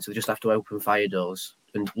get in, so they just have to open fire doors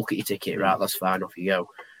and look at your ticket. Right, that's fine, off you go.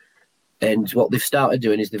 And what they've started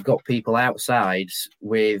doing is they've got people outside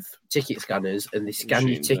with ticket scanners, and they scan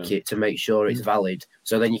your ticket to make sure it's valid.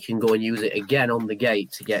 So then you can go and use it again on the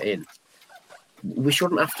gate to get in. We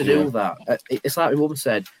shouldn't have to do that. It's like my mum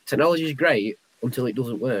said, technology is great until it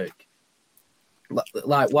doesn't work.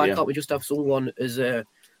 Like, why can't we just have someone as a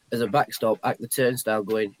backstop at the turnstile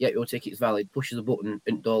going, yeah, your ticket's valid, pushes a button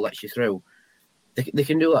and the door lets you through. They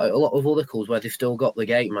can do that at a lot of other clubs where they've still got the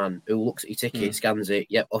gate man who looks at your ticket, scans it,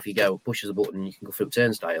 yep, off you go, pushes a button, and you can go through the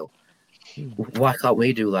turnstile. Why can't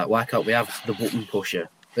we do that? Why can't we have the button pusher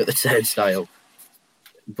at the turnstile?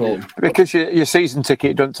 But because your season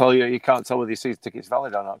ticket don't tell you can't tell whether your season ticket's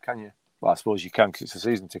valid or not, can you? Well, I suppose you can because it's a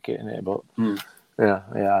season ticket, isn't it? But yeah,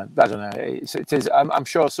 I don't know. It is. I'm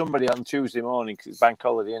sure somebody on Tuesday morning, because it's bank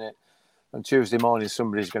holiday, isn't it? On Tuesday morning,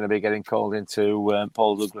 somebody's going to be getting called into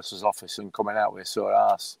Paul Douglas's office and coming out with a sore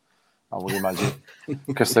arse, I would imagine,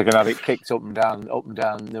 because they're going to have it kicked up and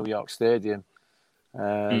down New York Stadium,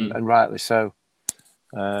 and rightly so.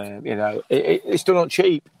 It's done on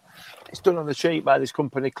cheap. It's done on the cheap by this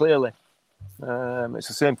company. Clearly, it's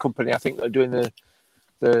the same company. I think they're doing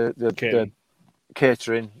the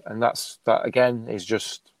catering, and that again is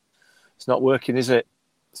just, it's not working, is it?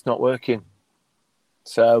 It's not working.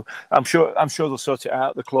 So I'm sure they'll sort it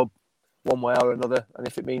out, the club, one way or another. And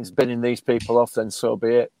if it means binning these people off, then so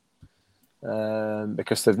be it.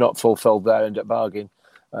 Because they've not fulfilled their end of bargain.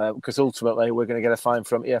 Because ultimately we're going to get a fine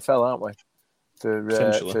from EFL, aren't we?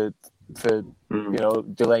 For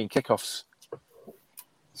delaying kickoffs.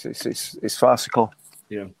 It's farcical.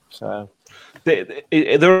 Yeah. So they're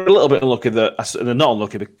a little bit unlucky they're not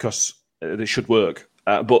unlucky because they should work.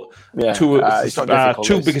 But two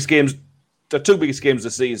biggest games. The two biggest games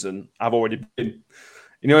this season have already been,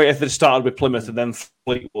 if they started with Plymouth and then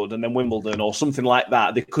Fleetwood and then Wimbledon or something like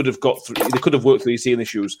that, they could have worked through these season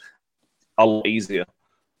issues a lot easier.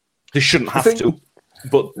 They shouldn't have to,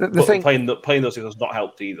 but playing those things has not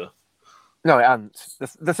helped either. No, it hasn't.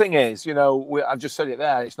 The thing is, I've just said it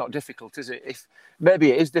there. It's not difficult, is it?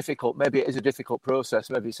 Maybe it is difficult. Maybe it is a difficult process.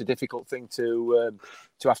 Maybe it's a difficult thing to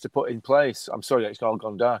have to put in place. I'm sorry, it's all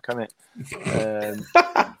gone dark, hasn't it?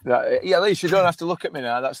 At least you don't have to look at me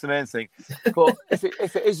now. That's the main thing. But if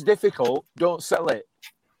it is difficult, don't sell it.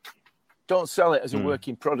 Don't sell it as a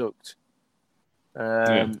working product.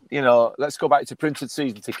 Let's go back to printed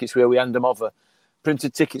season tickets where we hand them over.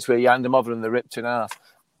 Printed tickets where you hand them over and they're ripped in half.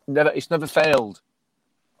 It's never failed.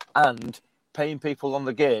 And paying people on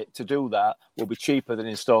the gate to do that will be cheaper than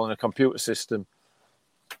installing a computer system.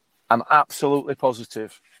 I'm absolutely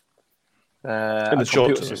positive. A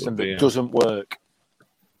computer system that doesn't work.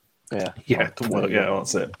 Yeah, it doesn't work. Yeah,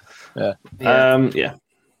 that's it. Yeah.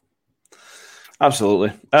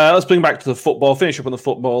 Absolutely. Let's bring back to the football. Finish up on the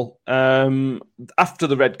football. After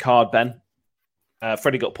the red card, Ben,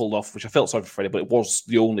 Freddie got pulled off, which I felt sorry for Freddie, but it was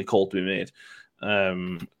the only call to be made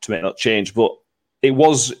to make that change. But it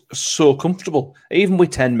was so comfortable. Even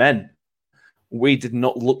with 10 men, we did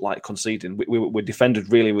not look like conceding. We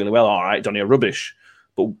defended really, really well. All right, Donny are rubbish.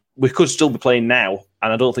 But we could still be playing now,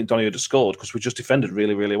 and I don't think Donny would have scored because we just defended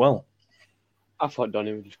really, really well. I thought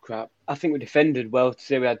Donny was just crap. I think we defended well to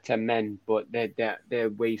say we had 10 men, but they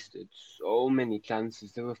wasted so many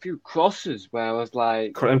chances. There were a few crosses where I was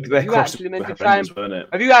like, have you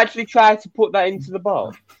actually tried to put that into the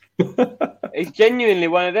box? It's genuinely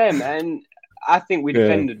one of them, and I think we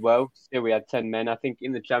defended well. Still, we had 10 men. I think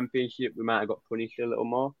in the championship we might have got punished a little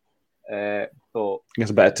more, but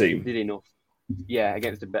against a better team, did enough. Yeah,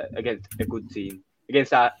 against a good team,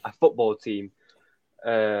 against a football team.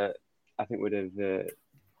 I think we'd have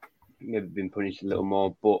maybe been punished a little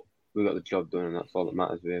more, but we got the job done, and that's all that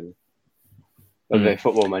matters, really. The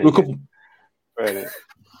football manager.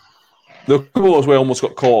 The couple of us we almost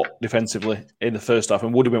got caught defensively in the first half,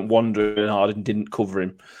 and Woody went wandering hard and didn't cover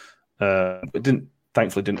him. It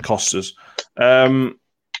thankfully didn't cost us. We'll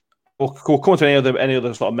come on to any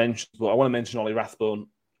other sort of mentions, but I want to mention Ollie Rathbone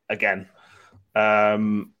again.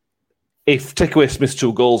 If take away Smith's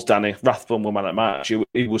 2 goals, Danny, Rathbone won man at match.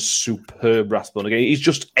 He was superb, Rathbone again. He's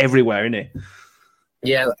just everywhere, isn't he?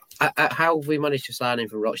 Yeah. How have we managed to sign him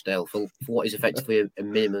from Rochdale for what is effectively a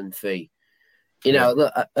minimum fee?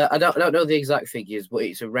 Look, I don't know the exact figures, but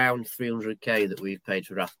it's around 300k that we've paid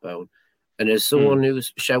for Rathbone. And as someone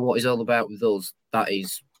who's shown what he's all about with us, that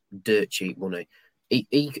is dirt cheap money.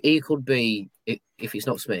 He could be, if it's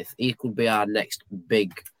not Smith, he could be our next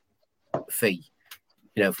big fee,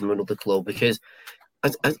 from another club, because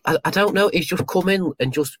I don't know, he's just come in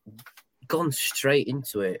and just gone straight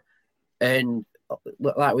into it. And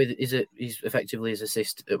like with he's effectively his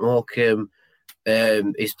assist at Morecambe.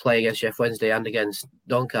 He's playing against Sheff Wednesday and against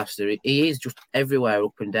Doncaster. He is just everywhere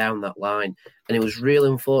up and down that line, and it was really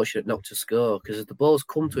unfortunate not to score because as the ball's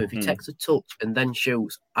come to him, if he takes a touch and then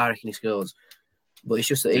shoots, I reckon he scores. But it's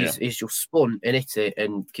just that he's just spun and hit it,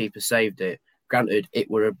 and keeper saved it. Granted, it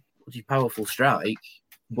were a pretty powerful strike,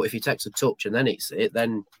 but if he takes a touch and then hits it,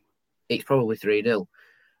 then it's probably 3-0.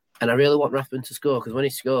 And I really want Rathbone to score because when he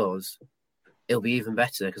scores, it'll be even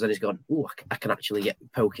better because then he's gone, oh, I can actually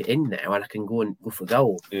poke it in now and I can go for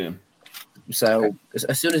goal. Yeah. So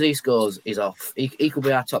as soon as he scores, he's off. He could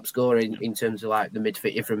be our top scorer in terms of like the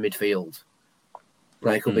midfield from midfield.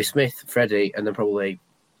 Like it could be Smith, Freddie, and then probably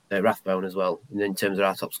Rathbone as well. And in terms of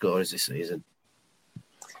our top scorers this season,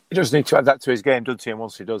 he does need to add that to his game, doesn't he? And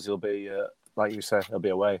once he does, he'll be like you said, he'll be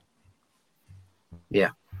away. Yeah.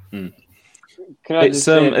 It's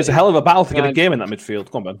a hell of a battle to get a game in that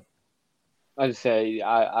midfield. Come on, Ben. I just say,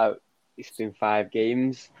 it's been 5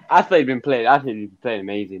 games. I think he's been playing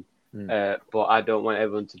amazing. But I don't want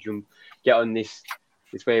everyone to get on this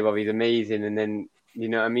wave of he's amazing, and then you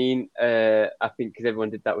know what I mean. I think because everyone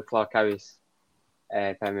did that with Clark Harris,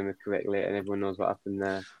 if I remember correctly, and everyone knows what happened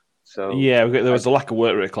there. So yeah, there was a lack of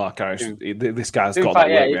work rate. Clark Harris. This guy's got that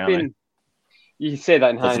work rate. You say that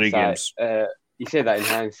in hindsight. You say that in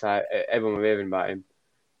hindsight. Everyone was raving about him.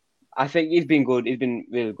 I think he's been good. He's been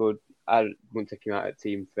really good. I wouldn't take him out of the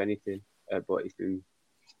team for anything, but it's been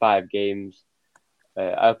 5 games.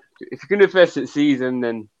 If you're going to do first of the season,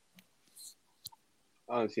 then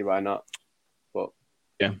I don't see why not. But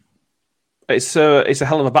yeah, it's a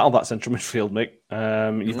hell of a battle, that central midfield,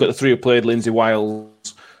 Mick. You've got the 3 who played, Lindsay,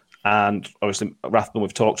 Wiles, and obviously Rathbone.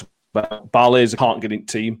 We've talked about. Barley's can't get in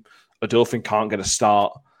team. Odofin can't get a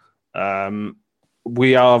start.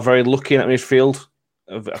 We are very lucky in that midfield.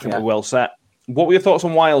 I think we're well set. What were your thoughts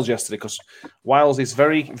on Wiles yesterday? Because Wiles is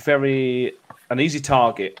very, very an easy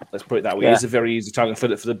target. Let's put it that way. He's a very easy target for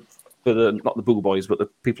the not the Boo Boys, but the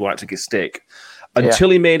people who like to get stick.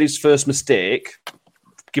 Until he made his first mistake,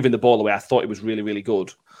 giving the ball away, I thought it was really, really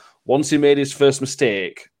good. Once he made his first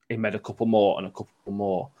mistake, he made a couple more and a couple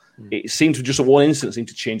more. It seemed to just at one instant seemed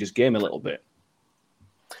to change his game a little bit.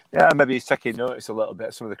 Yeah, maybe he's taking notice a little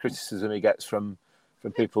bit. Some of the criticism he gets from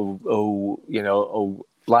people who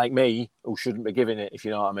like me, who shouldn't be giving it, if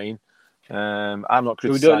you know what I mean. I'm not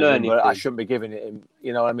criticising him, but I shouldn't be giving it him.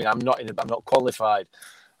 You know what I mean? I'm not qualified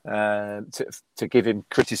to give him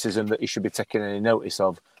criticism that he should be taking any notice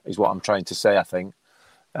of, is what I'm trying to say, I think.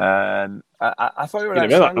 I thought you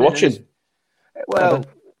were watching. Well,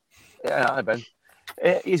 yeah, hi, Ben.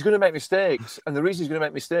 He's going to make mistakes, and the reason he's going to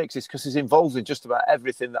make mistakes is because he's involved in just about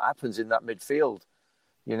everything that happens in that midfield,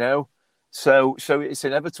 you know? So it's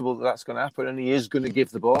inevitable that that's going to happen, and he is going to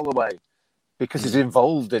give the ball away because he's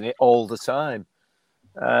involved in it all the time.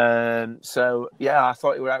 So, yeah, I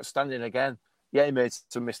thought he were outstanding again. Yeah, he made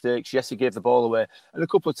some mistakes. Yes, he gave the ball away, and a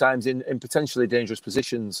couple of times in potentially dangerous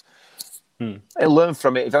positions. He'll learn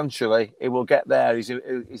from it eventually. He will get there.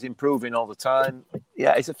 He's improving all the time.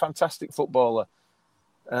 Yeah, he's a fantastic footballer.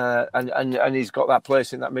 And he's got that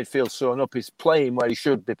place in that midfield sewn up. He's playing where he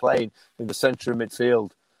should be playing, in the centre of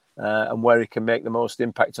midfield, and where he can make the most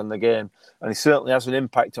impact on the game. And he certainly has an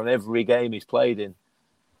impact on every game he's played in,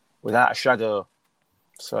 without a shadow.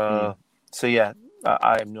 So yeah,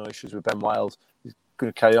 I have no issues with Ben Wiles. He's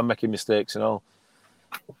going to carry on making mistakes and all,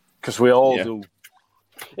 because we all do.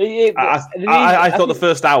 I thought the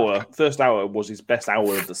first hour was his best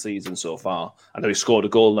hour of the season so far. I know he scored a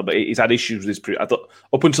goal, but he's had issues with his. I thought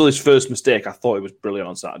up until his first mistake, I thought he was brilliant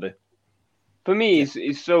on Saturday. For me,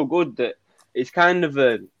 it's so good that it's kind of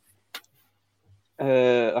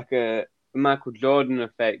like a Michael Jordan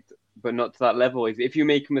effect, but not to that level. If you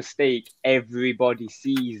make a mistake, everybody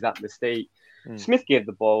sees that mistake. Smith gave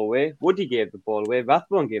the ball away, Woody gave the ball away,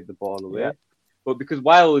 Rathbone gave the ball away, but because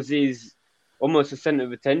Wiles is almost a centre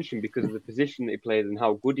of attention because of the position that he plays and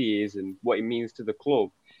how good he is and what he means to the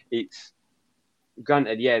club. It's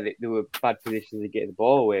granted, there were bad positions to get the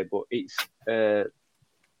ball away, but it's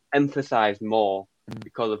emphasised more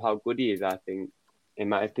because of how good he is, I think, in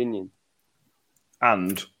my opinion.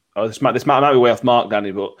 And this might be way off mark,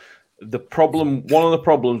 Danny, but one of the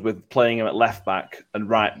problems with playing him at left back and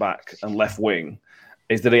right back and left wing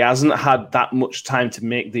is that he hasn't had that much time to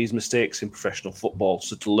make these mistakes in professional football,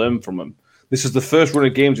 so to learn from them. This is the first run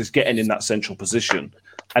of games he's getting in that central position,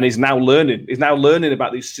 and he's now learning. He's now learning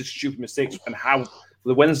about these stupid mistakes and how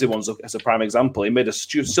the Wednesday ones, as a prime example, he made a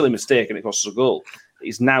silly mistake and it cost us a goal.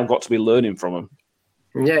 He's now got to be learning from them.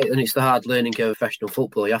 Yeah, and it's the hard learning curve of professional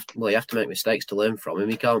football. You have to make mistakes to learn from him.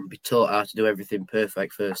 You can't be taught how to do everything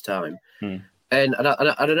perfect first time. And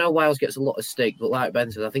I don't know why Wales gets a lot of stick, but like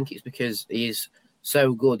Ben said, I think it's because he's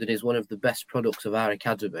so good and is one of the best products of our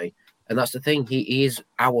academy. And that's the thing, he is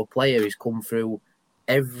our player. He's come through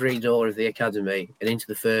every door of the academy and into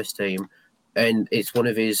the first team. And it's one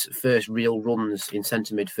of his first real runs in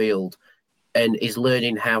centre midfield. And is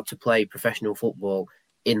learning how to play professional football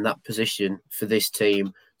in that position for this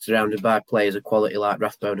team, surrounded by players of quality like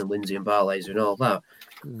Rathbone and Lindsay and Barlaser and all that.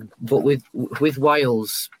 But with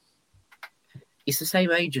Wales, he's the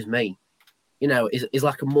same age as me. You know, he's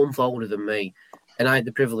like a month older than me. And I had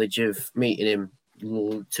the privilege of meeting him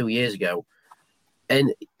 2 years ago.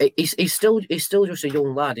 And he's still just a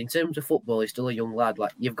young lad. In terms of football, he's still a young lad.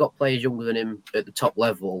 Like, you've got players younger than him at the top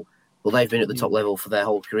level, but they've been at the top level for their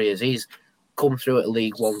whole careers. He's come through at a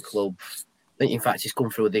League One club. In fact, he's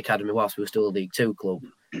come through at the academy whilst we were still a League Two club.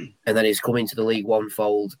 And then he's come into the League One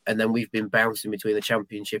fold. And then we've been bouncing between the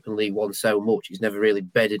Championship and League One so much. He's never really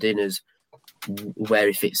bedded in as where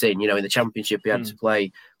he fits in. You know, in the Championship, he had to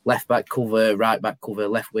play left back cover, right back cover,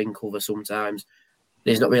 left wing cover sometimes.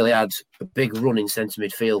 He's not really had a big run in centre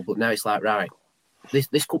midfield, but now it's like, right, this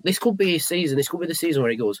could be his season. This could be the season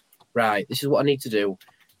where he goes, right, this is what I need to do.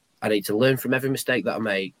 I need to learn from every mistake that I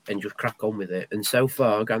make and just crack on with it. And so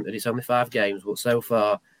far, granted, it's only 5 games, but so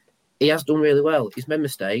far, he has done really well. He's made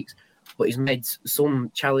mistakes, but he's made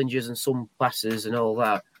some challenges and some passes and all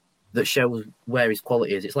that shows where his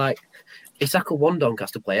quality is. It's like he tackled one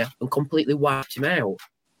Doncaster player and completely wiped him out.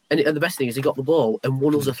 And the best thing is he got the ball and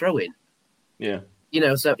won us a throw-in. Yeah. You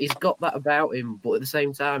know, so he's got that about him, but at the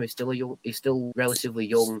same time, he's still relatively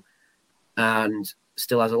young and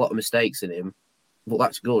still has a lot of mistakes in him. But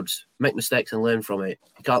that's good. Make mistakes and learn from it.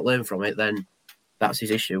 If you can't learn from it, then that's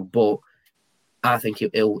his issue. But I think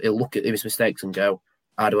he'll look at his mistakes and go,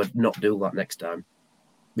 how do I not do that next time?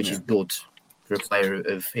 Which is good for a player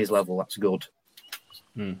of his level. That's good.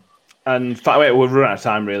 And we've run out of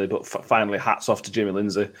time, really, but finally, hats off to Jimmy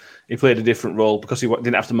Lindsay. He played a different role because he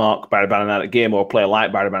didn't have to mark Barry Bannan out of game or play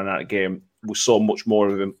like Barry Bannan out of game. We saw much more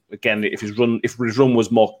of him. Again, if his run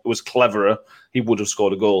was cleverer, he would have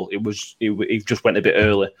scored a goal. He just went a bit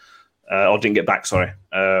early, or didn't get back. Sorry.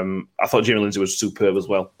 I thought Jimmy Lindsay was superb as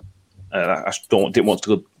well. I didn't want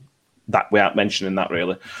to go that without mentioning that,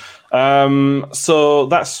 really. So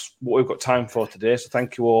that's what we've got time for today. So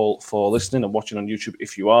thank you all for listening and watching on YouTube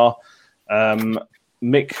if you are.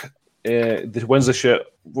 Mick, the Wednesday shirt,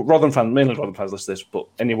 Rotherham fans, mainly Rotherham fans listen to this, but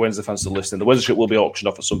any Wednesday fans still listening, the Wednesday shirt will be auctioned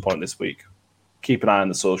off at some point this week. Keep an eye on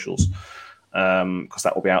the socials because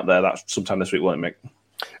that will be out there. That's sometime this week, won't it,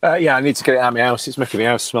 Mick? Yeah, I need to get it out of my house. It's making my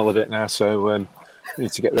house smell a bit now, so I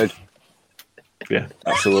need to get rid. Yeah,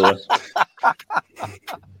 absolutely.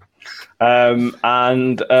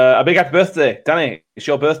 And a big happy birthday, Danny. It's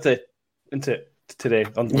your birthday, isn't it, today?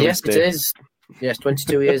 Yes, it is. Yes,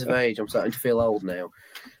 22 years of age. I'm starting to feel old now.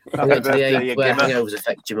 I'm getting to the age where hangovers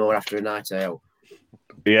affect you more after a night out.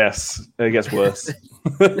 Yes, it gets worse.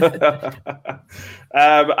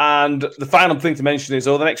 And the final thing to mention is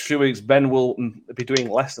over the next few weeks, Ben will be doing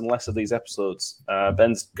less and less of these episodes.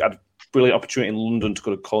 Ben's got a brilliant opportunity in London to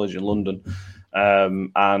go to college in London.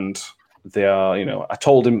 And they are,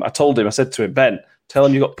 I said to him, Ben, tell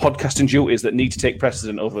him you've got podcasting duties that need to take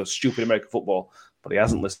precedent over stupid American football. But he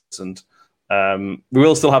hasn't listened. We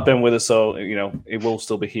will still have Ben with us, so, he will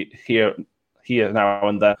still be here now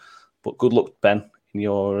and there. But good luck, Ben, in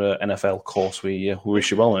your NFL course. We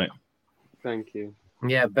wish you well, mate. Thank you.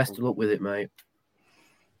 Yeah, best of luck with it, mate.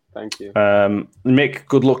 Thank you. Mick,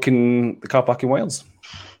 good luck in the car park in Wales.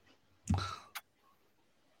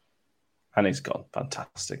 And he's gone.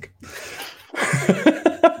 Fantastic.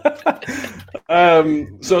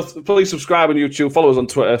 So please subscribe on YouTube, follow us on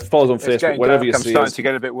Twitter, follow us on Facebook, wherever you see us. I'm starting to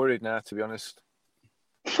get a bit worried now, to be honest.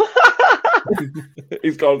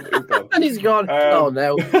 He's gone. And he's gone. Oh,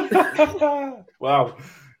 no. Wow.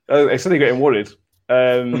 It's suddenly getting worried.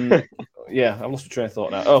 Yeah, I've lost my train of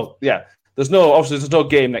thought now. Oh, yeah. There's no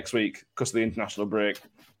game next week because of the international break.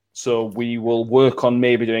 So we will work on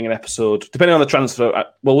maybe doing an episode, depending on the transfer.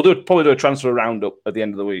 Well, probably do a transfer roundup at the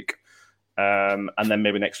end of the week. And then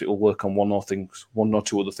maybe next week we'll work on one or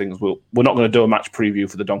two other things. We're not going to do a match preview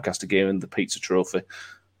for the Doncaster game and the Pizza Trophy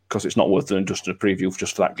because it's not worth doing just a preview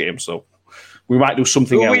just for that game. So we might do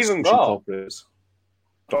something else. Even got?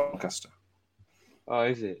 Doncaster. Oh,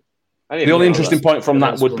 is it? The only interesting point from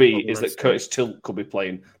that would be is that Curtis Tilt could be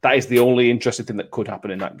playing. That is the only interesting thing that could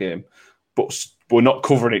happen in that game. But we're not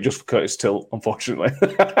covering it just for Curtis Tilt, unfortunately.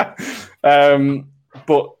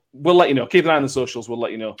 But we'll let you know. Keep an eye on the socials. We'll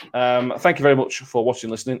let you know. Thank you very much for watching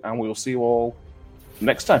and listening, and we will see you all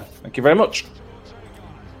next time. Thank you very much.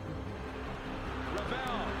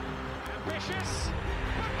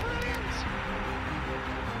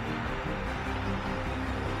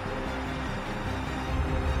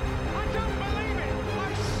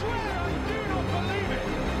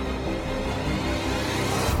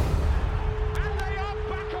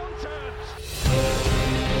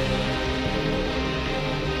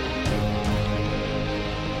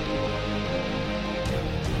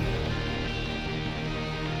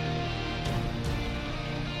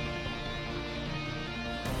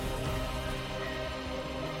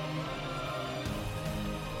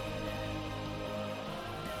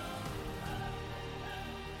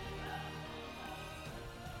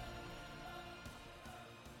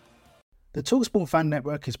 The TalkSport Fan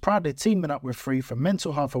Network is proudly teaming up with Free for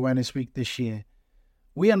Mental Health Awareness Week this year.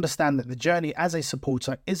 We understand that the journey as a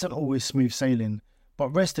supporter isn't always smooth sailing,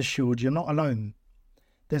 but rest assured you're not alone.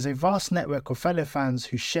 There's a vast network of fellow fans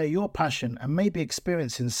who share your passion and may be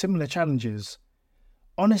experiencing similar challenges.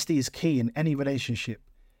 Honesty is key in any relationship.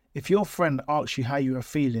 If your friend asks you how you are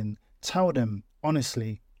feeling, tell them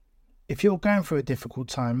honestly. If you're going through a difficult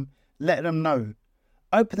time, let them know.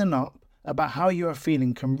 Opening up about how you are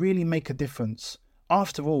feeling can really make a difference.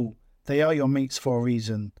 After all, they are your mates for a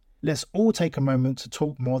reason. Let's all take a moment to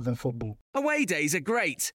talk more than football. Away days are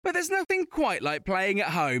great, but there's nothing quite like playing at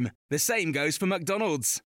home. The same goes for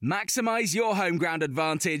McDonald's. Maximise your home ground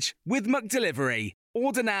advantage with McDelivery.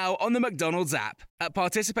 Order now on the McDonald's app. At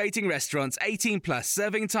participating restaurants, 18 plus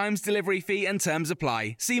serving times, delivery fee and terms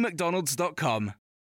apply. See mcdonalds.com.